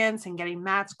experience and getting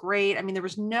Matt's great. I mean, there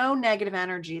was no negative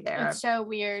energy there. It's so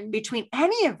weird. Between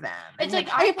any of them. It's like,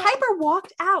 Piper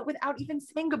walked out without even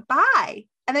saying goodbye.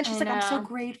 And then she's like, I'm so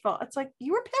grateful. It's like,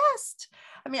 you were pissed.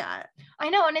 I mean, I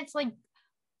know. And it's like,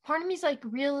 part of me is like,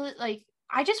 really, like,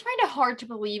 I just find it hard to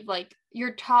believe, like,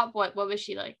 your top, what was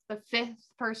she, like, the fifth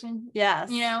person? Yes.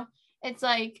 It's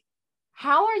like,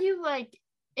 how are you, like,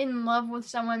 in love with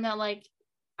someone that, like,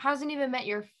 hasn't even met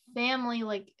your family?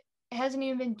 Like, it hasn't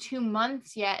even been 2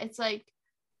 months yet. It's like,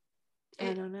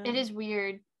 I don't know. It is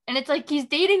weird. And it's like, he's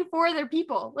dating 4 other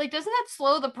people. Like, doesn't that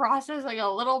slow the process, like, a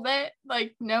little bit?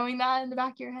 Like, knowing that in the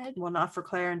back of your head? Well, not for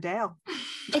Claire and Dale.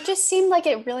 It just seemed like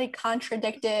it really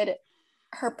contradicted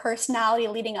her personality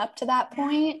leading up to that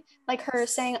point. Like her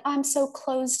saying, oh, I'm so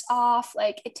closed off,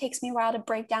 like it takes me a while to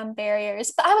break down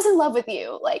barriers, but I was in love with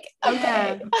you. Like,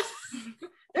 okay. Yeah.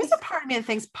 There's a part of me that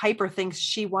thinks Piper thinks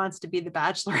she wants to be the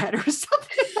Bachelorette or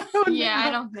something.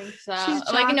 I don't think so.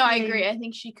 Like, no, I agree. I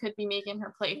think she could be making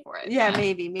her play for it. Yeah,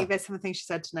 maybe that's something she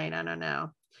said tonight. I don't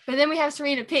know. But then we have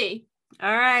Serena P.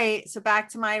 All right. So back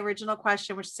to my original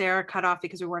question, which Sarah cut off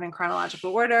because we weren't in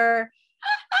chronological order.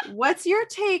 What's your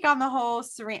take on the whole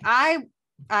Serena? I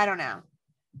don't know.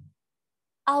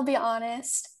 I'll be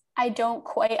honest. I don't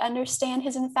quite understand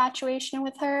his infatuation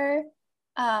with her.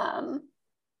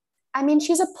 I mean,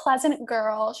 she's a pleasant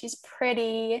girl. She's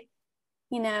pretty.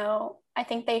 I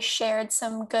think they shared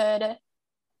some good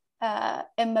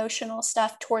emotional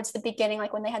stuff towards the beginning,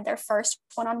 like when they had their first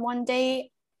one-on-one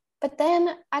date. But then,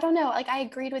 I don't know, like I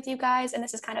agreed with you guys, and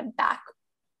this is kind of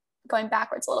going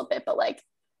backwards a little bit, but like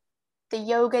the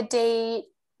yoga date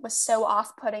was so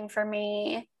off-putting for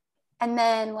me. And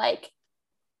then like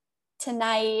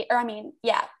tonight,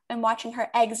 and watching her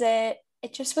exit,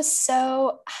 it just was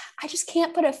so, I just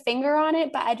can't put a finger on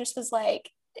it, but I just was like,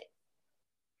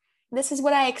 this is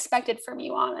what I expected from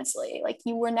you, honestly. Like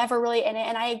you were never really in it.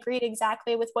 And I agreed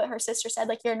exactly with what her sister said,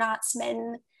 like you're not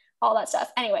smitten, all that stuff.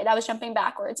 Anyway, that was jumping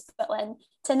backwards. But then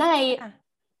tonight,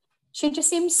 she just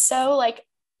seemed so like,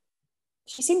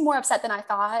 she seemed more upset than I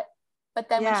thought. But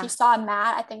then when she saw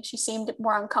Matt, I think she seemed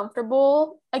more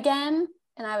uncomfortable again.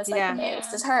 And I was like, okay,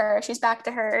 this is her. She's back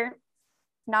to her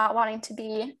not wanting to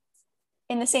be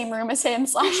in the same room as him /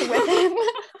 with him.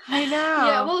 I know.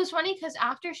 Yeah, well, it's funny because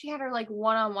after she had her like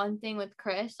one-on-one thing with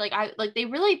Chris, like they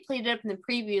really played it up in the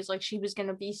previews, like she was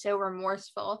gonna be so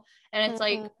remorseful. And it's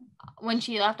like when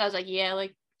she left, I was like, yeah,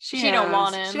 like she don't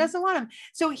want him. She doesn't want him.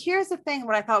 So here's the thing,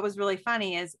 what I thought was really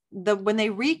funny is when they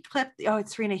reclipped, oh,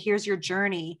 Serena, here's your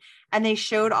journey, and they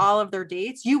showed all of their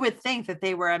dates, you would think that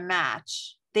they were a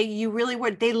match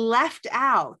they left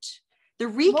out the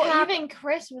recap. Well, even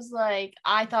Chris was like,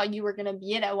 I thought you were gonna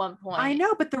be it at one point. I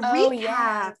know, but the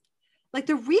recap, like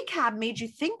the recap made you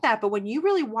think that, but when you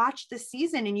really watch the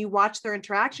season and you watch their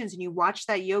interactions and you watch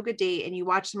that yoga date and you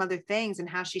watch some other things and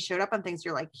how she showed up on things,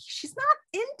 you're like, she's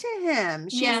not into him.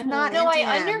 She's not no, into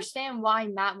I him. understand why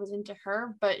Matt was into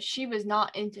her, but she was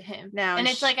not into him. No, and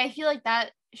it's like, I feel like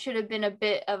that should have been a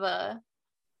bit of a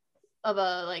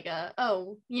like a,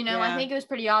 I think it was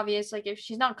pretty obvious, like if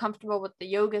she's not comfortable with the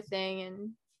yoga thing,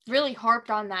 and really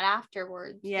harped on that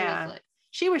afterwards. Yeah, like,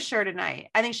 she was sure tonight.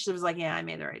 I think she was like, yeah, I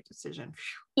made the right decision.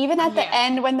 Even at the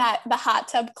end when the hot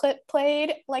tub clip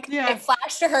played, like it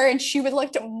flashed to her and she would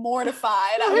looked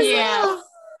mortified. I was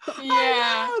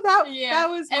that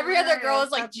was every other girl was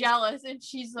like jealous, and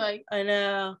she's like, I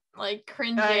know, like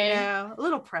cringing. I know, a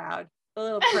little proud.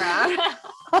 Oh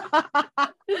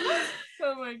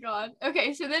my god.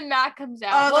 Okay, so then Matt comes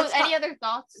out. Any other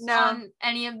thoughts on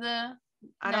any of the?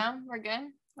 No, we're good.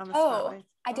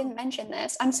 I didn't mention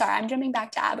this. I'm sorry. I'm jumping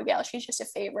back to Abigail. She's just a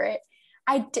favorite.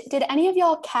 Did any of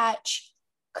y'all catch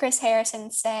Chris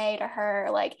Harrison say to her,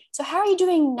 like, so how are you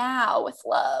doing now with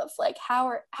love? Like, how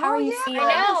are you feeling?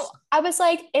 I was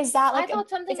like, is that like a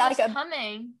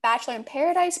coming Bachelor in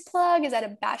Paradise plug? Is that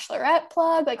a Bachelorette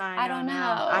plug? Like, I don't know.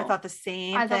 I thought the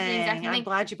same thing. I'm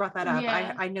glad you brought that up.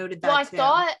 Yeah. I noted that too.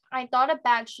 I thought a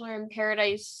Bachelor in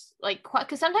Paradise, like,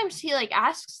 because sometimes he like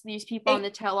asks these people on the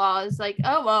tell-alls, like,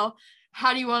 oh well,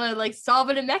 how do you want to like solve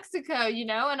it in Mexico,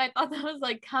 and I thought that was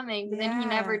like coming, but then he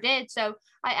never did. So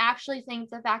I actually think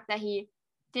the fact that he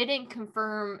didn't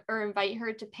confirm or invite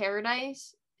her to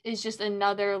Paradise is just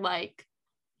another like,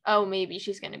 oh, maybe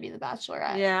she's going to be the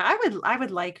Bachelorette. Yeah, I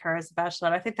would like her as a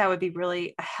Bachelorette. I think that would be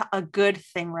really a good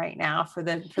thing right now for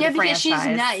the because franchise. She's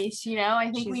nice,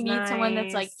 I think we need someone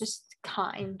that's like just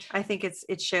kind. I think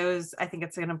it shows. I think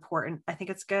it's I think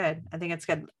it's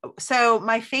good. So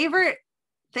my favorite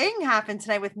thing happened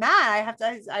tonight with Matt.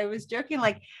 I was joking,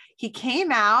 like he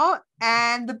came out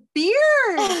and the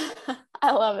beard.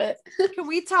 I love it. Can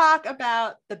we talk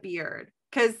about the beard?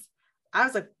 Because I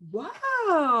was like,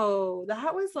 whoa,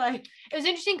 that was like, it was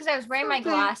interesting because I was wearing my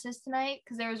glasses tonight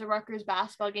because there was a Rutgers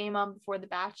basketball game on before The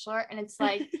Bachelor, and it's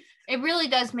like it really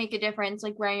does make a difference,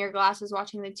 like wearing your glasses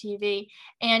watching the TV,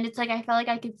 and it's like I felt like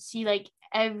I could see like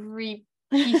every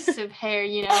piece of hair,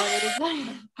 and it was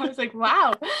like, I was like,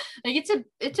 wow, like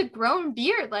it's a grown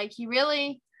beard, like he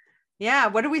really. Yeah,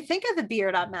 what do we think of the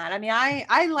beard on Matt? I mean,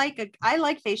 I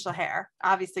like facial hair.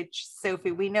 Obviously,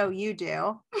 Sophie, we know you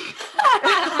do.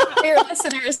 Dear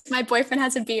listeners, my boyfriend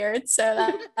has a beard,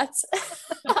 so that's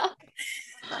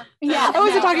yeah. I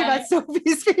wasn't talking about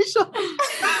Sophie's facial.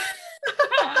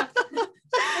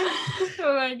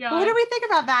 Oh my god. What do we think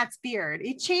about Matt's beard?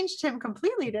 It changed him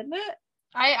completely, didn't it?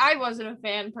 I wasn't a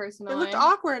fan personally. It looked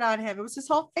awkward on him. It was his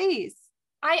whole face.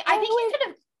 I think he could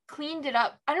have cleaned it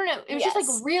up. I don't know. It was just like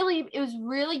it was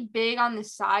really big on the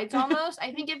sides almost.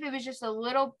 I think if it was just a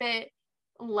little bit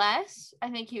less, I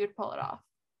think he would pull it off.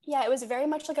 Yeah, it was very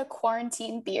much like a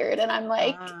quarantine beard. And I'm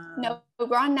like, no,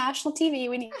 we're on national TV.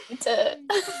 We need to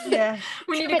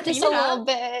we need to clean just it a little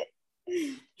bit.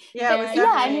 Yeah,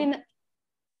 I mean,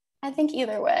 I think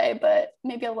either way, but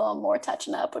maybe a little more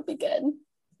touching up would be good.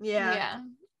 Yeah.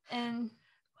 And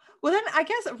well, then I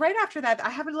guess right after that, I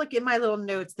have to look in my little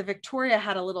notes. The Victoria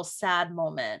had a little sad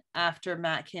moment after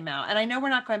Matt came out. And I know we're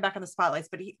not going back on the spotlights,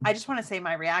 but I just want to say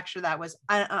my reaction to that was,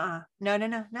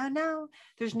 no.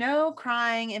 There's no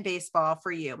crying in baseball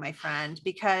for you, my friend,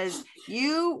 because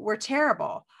you were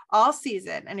terrible all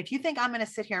season. And if you think I'm going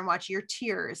to sit here and watch your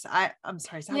tears, I'm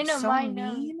sorry.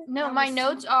 My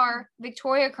notes are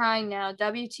Victoria crying now.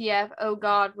 WTF. Oh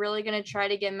God, really going to try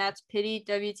to get Matt's pity.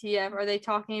 WTF. Are they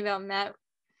talking about Matt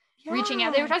reaching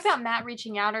out? They were talking about Matt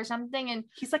reaching out or something, and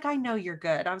he's like, I know you're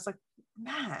good. I was like,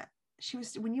 Matt,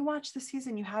 when you watched the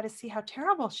season, you had to see how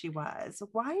terrible she was.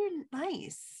 Why are you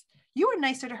nice? You were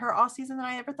nicer to her all season than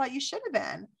I ever thought you should have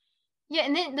been. Yeah,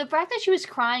 and then the fact that she was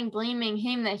crying, blaming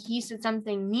him that he said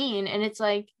something mean, and it's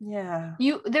like,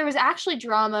 there was actually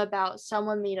drama about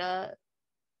someone made a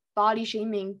body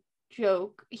shaming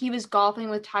joke. He was golfing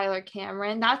with Tyler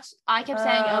Cameron. I kept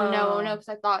saying, oh no, because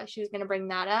I thought she was going to bring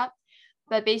that up.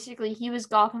 But basically, he was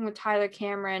golfing with Tyler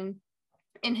Cameron,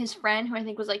 and his friend, who I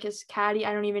think was like his caddy,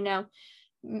 I don't even know,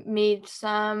 he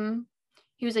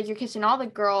was like, you're kissing all the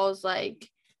girls, like,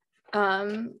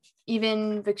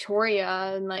 even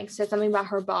Victoria, and like said something about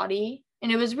her body.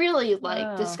 And it was really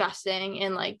like disgusting,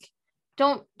 and like,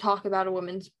 don't talk about a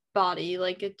woman's body.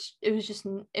 Like it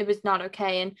was not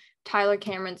okay. And Tyler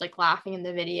Cameron's like laughing in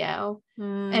the video,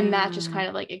 and Matt just kind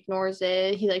of like ignores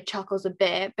it. He like chuckles a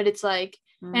bit, but it's like,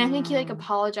 And I think he like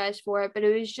apologized for it, but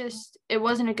it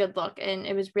wasn't a good look and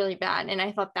it was really bad. And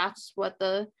I thought that's what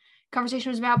the conversation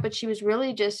was about, but she was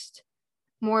really just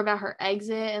more about her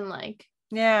exit and like,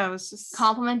 yeah, it was just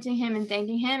complimenting him and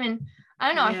thanking him. And I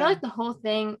don't know, I feel like the whole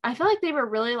thing, I feel like they were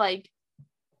really like,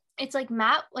 it's like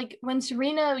Matt, like when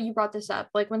Serena, you brought this up,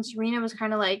 like when Serena was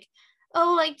kind of like,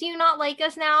 oh, like, do you not like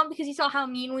us now because you saw how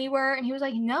mean we were? And he was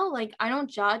like, no, like, I don't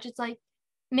judge. It's like,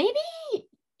 maybe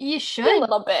you should a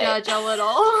little bit judge a little.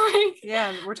 Like,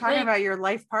 yeah, we're talking like, about your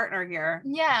life partner here.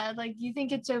 Yeah, like, you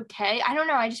think it's okay? I don't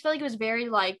know. I just feel like it was very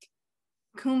like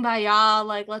kumbaya,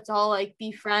 like, let's all like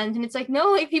be friends. And it's like,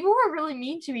 no, like, people were really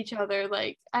mean to each other.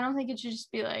 Like, I don't think it should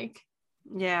just be like,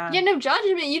 yeah, no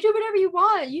judgment. You do whatever you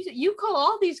want. You call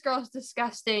all these girls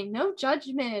disgusting. No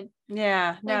judgment.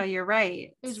 Yeah, Like, no, you're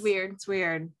right. It was weird. It's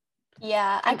weird.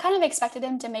 Yeah, I kind of expected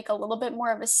him to make a little bit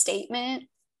more of a statement,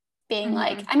 being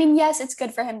like, Mhm. I mean, yes, it's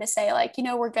good for him to say like, you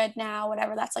know, we're good now,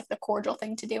 whatever. That's like the cordial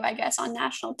thing to do, I guess, on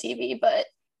national TV, but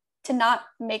to not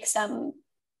make some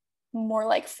more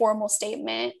like formal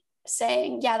statement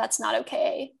saying, yeah, that's not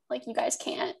okay. Like, you guys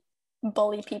can't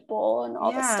bully people and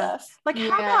all this Yeah. stuff. Like,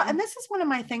 how about, and this is one of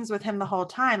my things with him the whole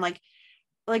time, like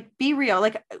be real.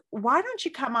 Like, why don't you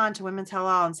come on to Women's Tell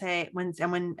All and say when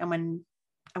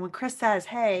Chris says,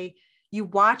 hey, you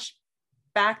watched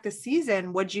back the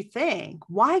season, what'd you think?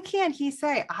 Why can't he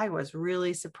say, I was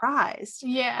really surprised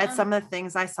at some of the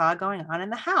things I saw going on in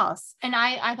the house? And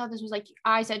I thought this was like,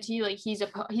 I said to you, like, he's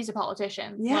a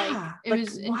politician. Yeah, like, it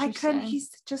was why couldn't he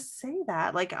just say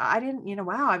that? Like, I didn't,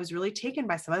 wow, I was really taken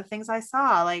by some of the things I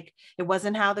saw. Like, it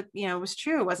wasn't how it was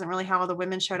true. It wasn't really how all the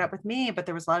women showed up with me, but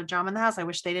there was a lot of drama in the house. I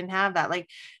wish they didn't have that. Like,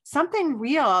 something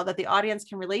real that the audience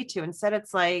can relate to. Instead,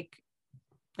 it's like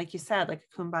you said, like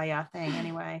a kumbaya thing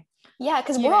anyway. Yeah,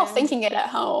 because we're all thinking it at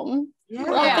home. Yeah.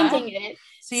 We're all thinking it.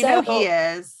 So you know he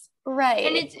is. Right.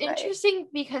 And it's interesting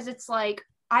because it's like,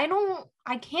 I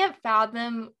can't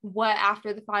fathom what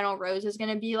after the final rose is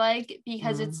going to be like,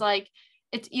 because it's like,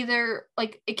 it's either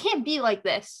like, it can't be like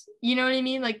this. You know what I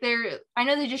mean? Like, I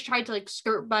know they just tried to like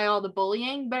skirt by all the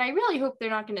bullying, but I really hope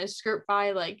they're not going to skirt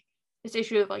by like this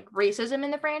issue of like racism in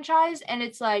the franchise. And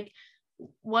it's like,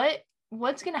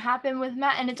 what's going to happen with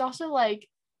Matt? And it's also like,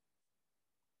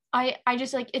 I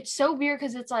just like, it's so weird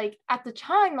because it's like at the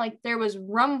time, like there was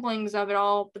rumblings of it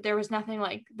all, but there was nothing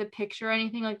like the picture or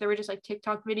anything. Like there were just like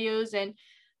TikTok videos and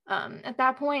at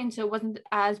that point, and so it wasn't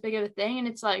as big of a thing. And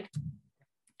it's like,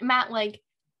 Matt, like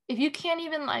if you can't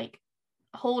even like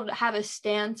have a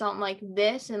stance on like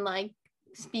this and like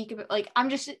speak of it, like I'm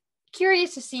just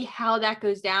curious to see how that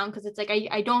goes down, because it's like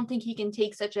I don't think he can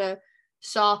take such a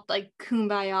soft like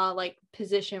kumbaya like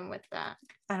position with that.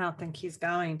 I don't think he's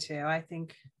going to.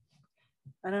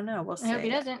 I don't know. We'll see. I hope he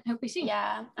doesn't. Hope we see.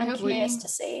 Yeah, I'm curious to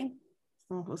see.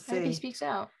 We'll see. I hope he speaks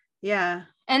out. Yeah.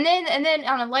 And then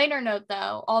on a lighter note,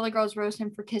 though, all the girls roast him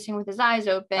for kissing with his eyes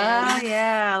open. Oh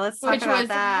yeah, let's talk about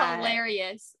that. Which was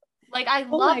hilarious. Like I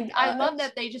love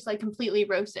that they just like completely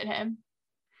roasted him.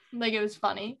 Like it was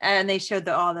funny. And they showed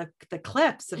all the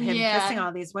clips of him kissing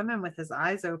all these women with his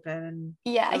eyes open.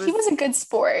 Yeah, he was a good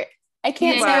sport. I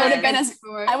can't say I would have been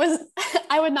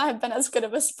I would not have been as good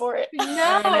of a sport.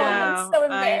 No, I'm so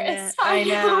embarrassed. I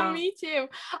know. Me too.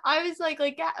 I was like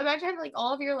imagine having like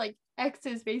all of your like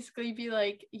exes basically be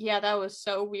like, yeah, that was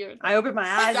so weird. I opened my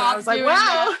eyes and I was like, wow.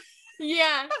 That.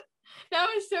 Yeah. That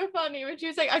was so funny when she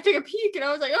was like, I took a peek and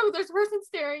I was like, oh, there's a person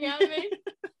staring at me.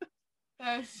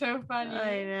 That was so funny.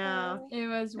 I know. It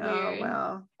was weird. Oh,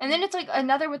 well. And then it's like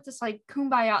another with this like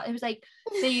kumbaya. It was like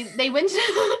they went to,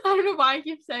 I don't know why I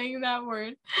keep saying that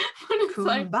word. But it's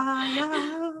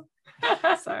kumbaya.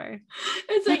 Like, sorry.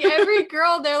 It's like every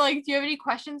girl, they're like, do you have any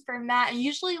questions for Matt? And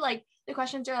usually like the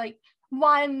questions are like,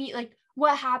 why me? Like,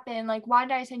 what happened? Like, why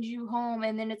did I send you home?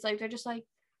 And then it's like, they're just like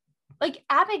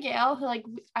Abigail, who like,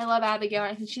 I love Abigail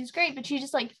and I think she's great, but she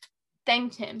just like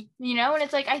thanked him, and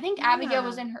it's like I think Abigail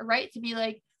was in her right to be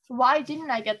like, why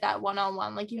didn't I get that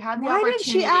one-on-one? Like you had the opportunity, did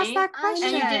she ask that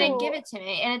question? And you didn't give it to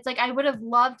me. And it's like I would have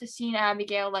loved to seen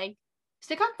Abigail like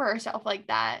stick up for herself like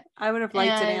that. I would have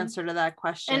liked an answer to that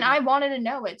question, and I wanted to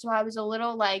know it, so I was a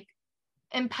little like,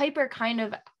 and Piper kind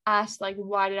of asked like,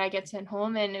 why did I get sent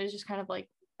home? And it was just kind of like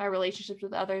my relationships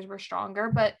with others were stronger,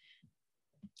 but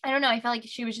I don't know, I felt like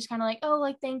she was just kind of like, oh,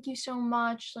 like thank you so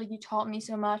much, like you taught me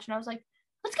so much. And I was like,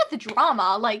 let's get the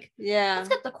drama, like, let's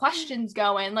get the questions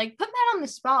going, like put Matt on the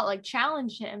spot, like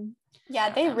challenge him.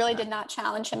 Yeah, they really did not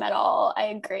challenge him at all. I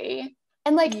agree.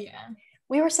 And like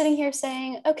we were sitting here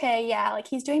saying, okay, yeah, like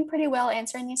he's doing pretty well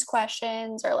answering these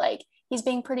questions, or like he's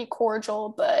being pretty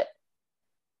cordial, but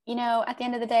at the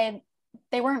end of the day,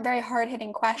 they weren't very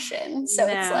hard-hitting questions. So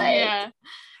it's like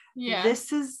Yeah.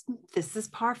 this is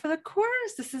par for the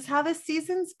course. This is how this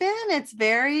season's been. It's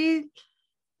very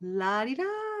la-di-da,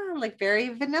 like very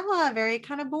vanilla, very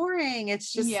kind of boring.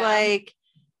 It's just like,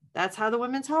 that's how the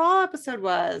Women's Hall episode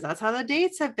was. That's how the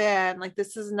dates have been. Like,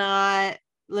 this is not,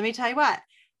 let me tell you what,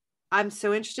 I'm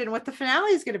so interested in what the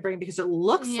finale is going to bring, because it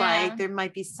looks like there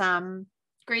might be some.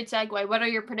 Great segue. What are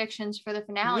your predictions for the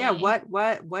finale? Yeah. What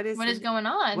is going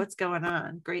on? What's going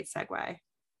on? Great segue.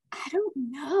 I don't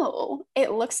know.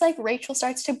 It looks like Rachel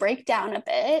starts to break down a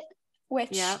bit,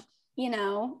 which, you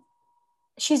know,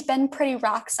 she's been pretty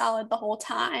rock solid the whole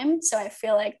time. So I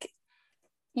feel like,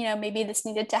 you know, maybe this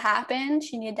needed to happen.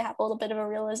 She needed to have a little bit of a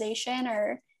realization,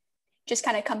 or just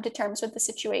kind of come to terms with the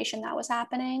situation that was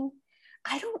happening.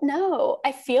 I don't know.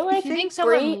 I feel like, do you think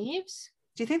someone leaves?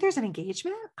 Do you think there's an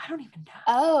engagement? I don't even know.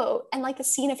 Oh, and like the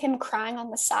scene of him crying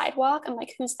on the sidewalk. I'm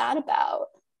like, who's that about?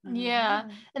 Yeah.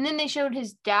 And then they showed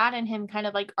his dad and him kind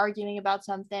of like arguing about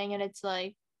something, and it's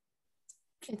like,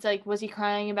 was he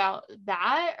crying about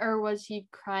that, or was he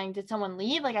crying, did someone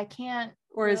leave? Like, I can't.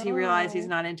 Or does he realize he's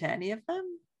not into any of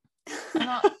them?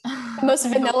 The most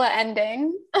vanilla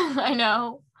ending. I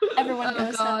know. Everyone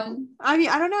goes home. I mean,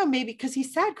 I don't know, maybe because he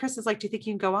said, Chris is like, do you think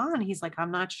you can go on? He's like,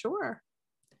 I'm not sure.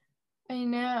 I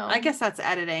know. I guess that's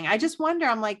editing. I just wonder,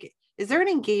 I'm like, is there an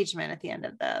engagement at the end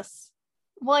of this?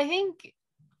 Well, I think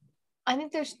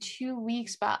there's 2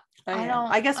 weeks, but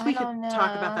I guess we could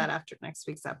talk about that after next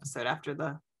week's episode, after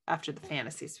the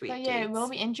fantasy suite. But yeah, it will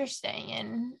be interesting.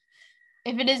 And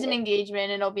if it is an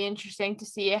engagement, it'll be interesting to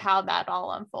see how that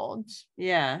all unfolds.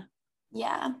 Yeah.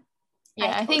 Yeah.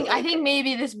 Yeah, I think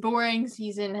maybe this boring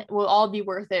season will all be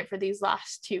worth it for these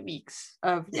last 2 weeks.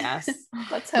 Yes.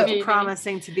 Let's hope.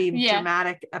 Promising to be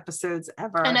dramatic episodes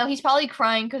ever. I know, he's probably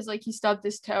crying because like he stubbed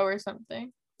his toe or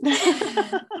something.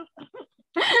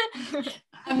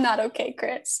 I'm not okay,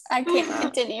 Chris. I can't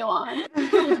continue on.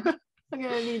 I'm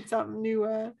gonna need something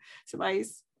new, some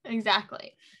ice.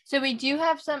 Exactly. So we do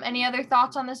have any other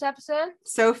thoughts on this episode?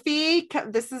 Sophie,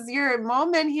 this is your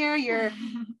moment here. Your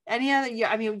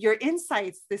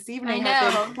insights this evening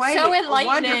have been quite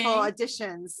wonderful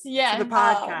additions to the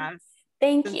podcast.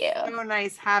 Thank you. So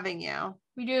nice having you.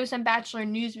 We do have some Bachelor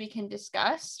news we can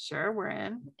discuss. Sure, we're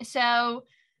in. So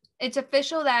it's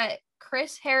official that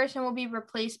Chris Harrison will be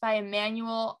replaced by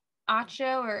Emmanuel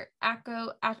Acho,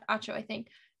 I think,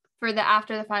 for the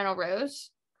After the Final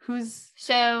Rose. Who's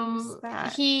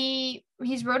that? He's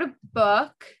wrote a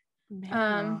book.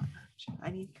 I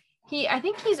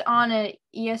think he's on a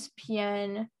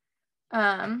ESPN.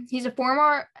 He's a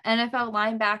former NFL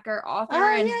linebacker, author,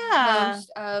 and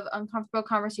host of Uncomfortable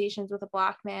Conversations with a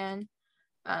Black Man.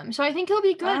 So I think he'll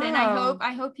be good, and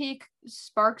I hope he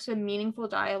sparks a meaningful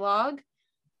dialogue,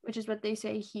 which is what they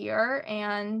say here,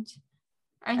 and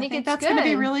I think that's going to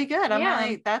be really good. I'm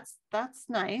like, that's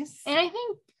nice. And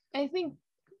I think.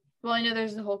 Well, I know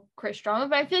there's the whole Chris drama,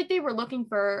 but I feel like they were looking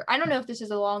for, I don't know if this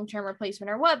is a long-term replacement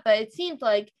or what, but it seemed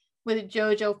like with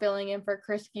JoJo filling in for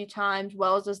Chris a few times,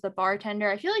 Wells as the bartender,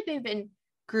 I feel like they've been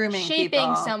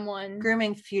shaping someone.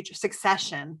 Grooming future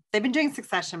succession. They've been doing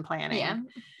succession planning. Yeah.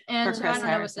 And so I don't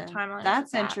know what the timeline is.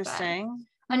 That's interesting.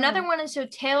 Another one is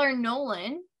Taylor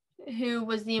Nolan, who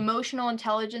was the emotional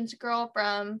intelligence girl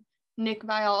from Nick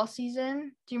Viall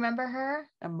season. Do you remember her?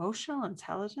 Emotional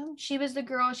intelligence? She was the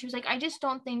girl. She was like, I just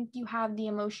don't think you have the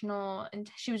emotional. And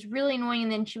she was really annoying.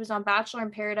 And then she was on Bachelor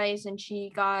in Paradise, and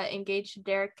she got engaged to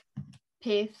Derek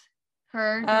Paith.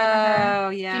 Her. Oh, yeah.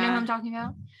 Do you know who I'm talking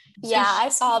about? Yeah, I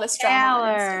saw this drama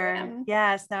on Instagram.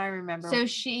 Yes, now I remember. So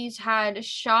she's had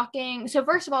shocking. So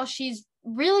first of all, she's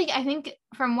really, I think,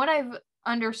 from what I've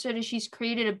understood, is she's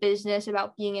created a business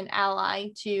about being an ally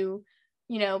to,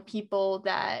 people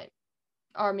that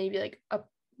are maybe like a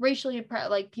racially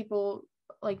like people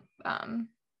like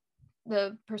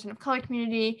the person of color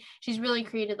community. She's really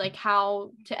created like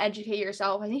how to educate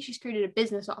yourself. I think she's created a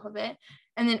business off of it.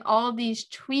 And then all of these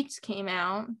tweets came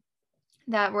out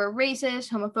that were racist,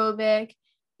 homophobic,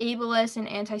 ableist, and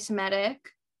anti-Semitic.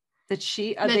 They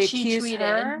accused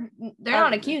her? They're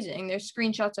not accusing. There's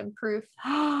screenshots and proof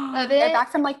of it. They're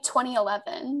back from like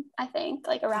 2011, I think,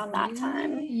 like around that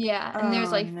time. Yeah, and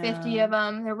there's like 50 of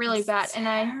them. They're really bad. And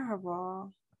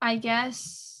terrible. I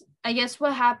guess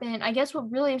what happened, what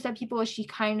really upset people was she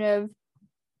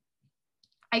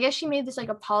made this like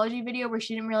apology video where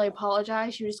she didn't really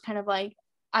apologize. She was just kind of like,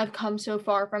 I've come so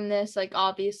far from this, like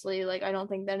obviously, like I don't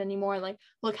think that anymore, like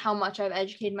look how much I've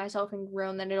educated myself and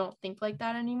grown that I don't think like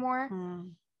that anymore.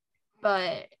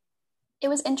 But it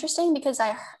was interesting because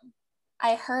I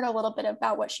heard a little bit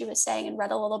about what she was saying and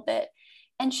read a little bit,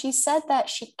 and she said that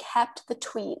she kept the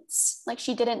tweets, like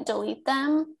she didn't delete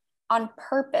them on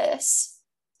purpose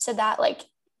so that like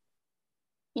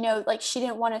you know, like she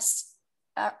didn't want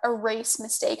to erase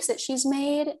mistakes that she's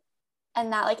made,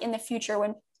 and that like in the future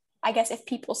when I guess if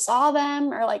people saw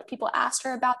them or like people asked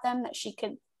her about them, that she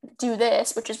could do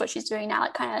this, which is what she's doing now,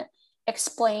 like kind of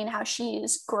explain how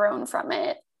she's grown from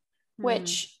it,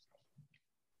 which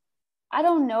I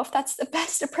don't know if that's the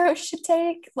best approach to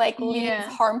take, like leave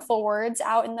harmful words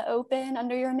out in the open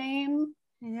under your name.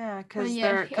 Yeah, because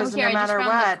no matter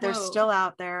what, they're still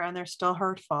out there and they're still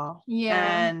hurtful.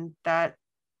 Yeah. And that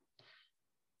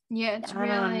it's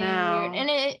really weird.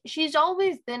 And she's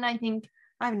always been, I think,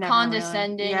 I've never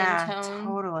condescending in tone.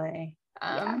 Totally.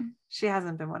 She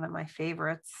hasn't been one of my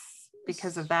favorites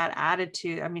because of that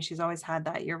attitude. I mean, she's always had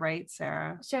that. You're right,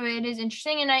 Sarah. So it is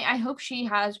interesting, and I hope she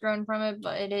has grown from it,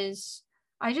 but it is,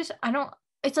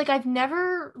 it's like I've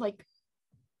never like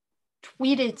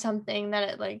tweeted something that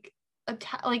it like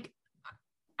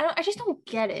I just don't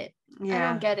get it. I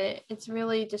don't get it. It's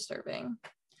really disturbing.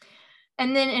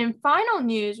 And then in final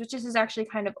news, which this is actually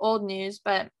kind of old news,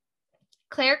 but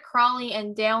Claire Crawley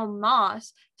and Dale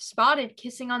Moss spotted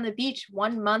kissing on the beach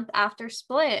 1 month after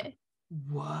split.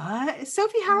 What?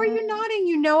 Sophie, how are you nodding?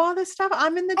 You know all this stuff.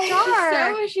 I'm in the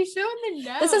dark. She's so in the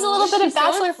know. This is a little bit of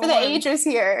Bachelor for the Ages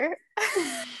here.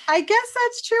 I guess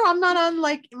that's true. I'm not on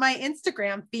like my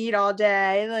Instagram feed all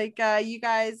day. Like you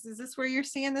guys, is this where you're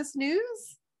seeing this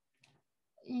news?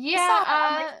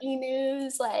 Yeah.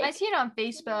 E-news. Like I see it on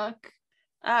Facebook.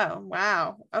 Oh,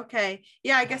 wow. Okay.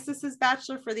 Yeah, I guess this is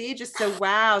Bachelor for the Ages. So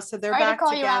wow. So they're back to call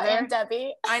together. You out, Aunt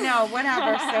Debbie. I know,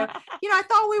 whatever. So, I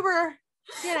thought we were,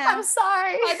 I'm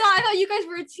sorry. I thought you guys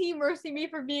were a team roasting me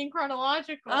for being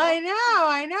chronological. I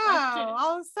know.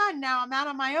 All of a sudden now I'm out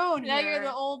on my own. Now you're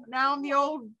now I'm the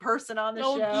old person on the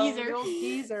show. The old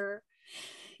geezer.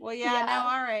 Well, no,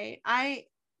 all right.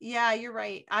 You're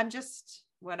right. I'm just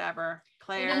whatever.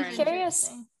 Claire. I'm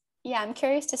curious. Yeah, I'm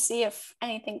curious to see if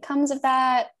anything comes of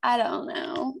that. I don't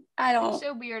know. It's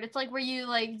so weird. It's like, were you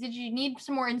like, did you need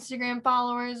some more Instagram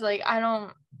followers? Like,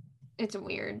 it's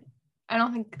weird. I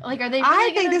don't think, like, are they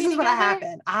really I think this is what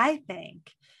happened. I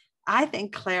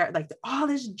think Claire, like all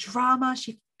this drama,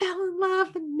 she fell in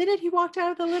love the minute he walked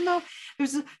out of the limo.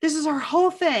 This is her whole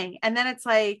thing. And then it's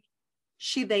like,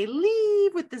 they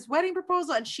leave with this wedding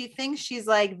proposal and she thinks she's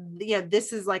like,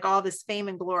 this is like all this fame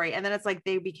and glory. And then it's like,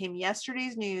 they became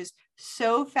yesterday's news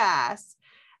so fast.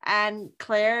 And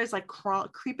Claire is like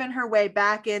creeping her way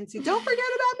back into, don't forget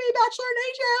about me, Bachelor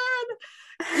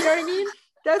Nation. You know what I mean?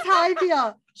 That's how I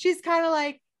feel. She's kind of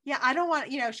like, I don't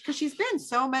want, because she's been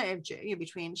so many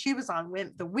between, she was on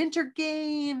the Winter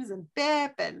Games and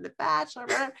BIP and The Bachelor.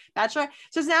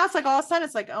 So now it's like, all of a sudden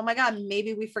it's like, oh my God,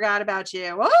 maybe we forgot about you.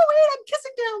 Oh, wait, I'm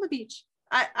kissing down on the beach.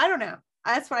 I don't know.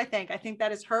 That's what I think. I think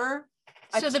that is her.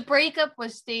 So the breakup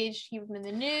was staged even in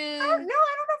the news? No, I don't know if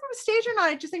it was staged or not.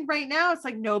 I just think right now it's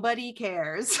like nobody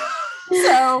cares.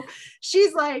 So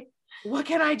she's like, what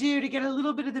can I do to get a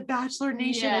little bit of the Bachelor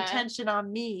Nation attention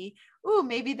on me? Ooh,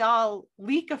 maybe they'll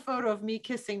leak a photo of me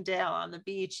kissing Dale on the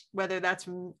beach, whether that's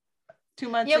from 2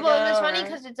 months ago. Yeah, well, it was funny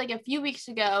because it's like a few weeks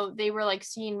ago, they were like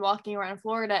seen walking around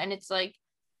Florida, and it's like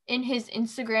in his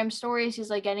Instagram stories,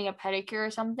 he's like getting a pedicure or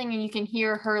something, and you can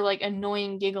hear her like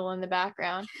annoying giggle in the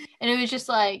background. And it was just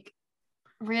like,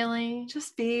 really?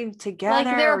 Just be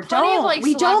together. Like, there are plenty of like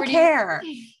we don't care.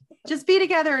 Just be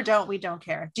together or don't. We don't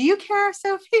care. Do you care,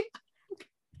 Sophie?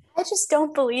 I just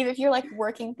don't believe if you're like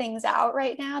working things out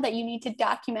right now that you need to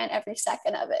document every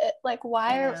second of it. Like,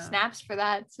 why are snaps for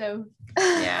that? So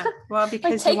well,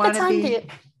 because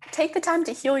like, take the time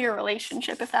to heal your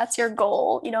relationship if that's your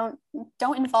goal.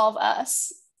 Don't involve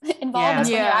us. Involve us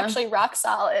when you're actually rock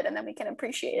solid, and then we can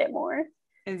appreciate it more.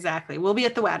 Exactly. We'll be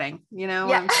at the wedding. You know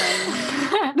what I'm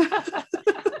saying?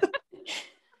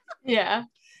 Yeah.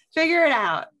 Figure it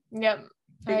out. Yep.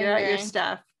 Figure out your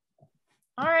stuff.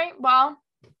 All right. Well,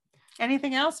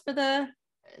 anything else for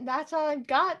that's all I've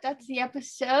got. That's the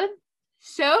episode.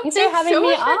 So thanks for having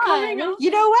me on.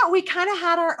 You know what? We kind of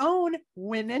had our own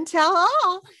win and tell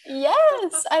all.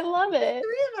 Yes, I love it.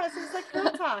 3 of us. It's like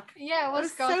girl talk. Yeah, it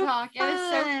was girl talk. It was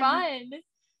so fun.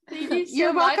 Thank you so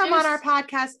You're welcome on our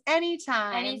podcast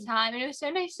anytime. Anytime. And it was so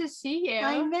nice to see you.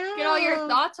 I know. Get all your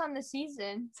thoughts on the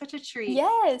season. Such a treat.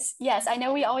 Yes. I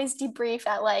know we always debrief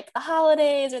at like the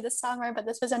holidays or the summer, but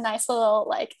this was a nice little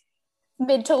like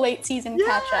mid to late season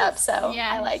catch up. So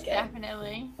I like it.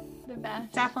 Definitely. The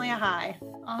best. Definitely a high.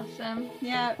 Awesome.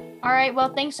 Yeah. All right.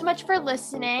 Well, thanks so much for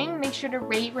listening. Make sure to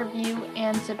rate, review,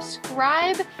 and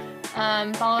subscribe.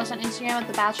 Follow us on Instagram at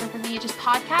The Bachelor for the Ages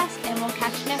podcast, and we'll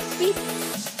catch you next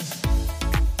week.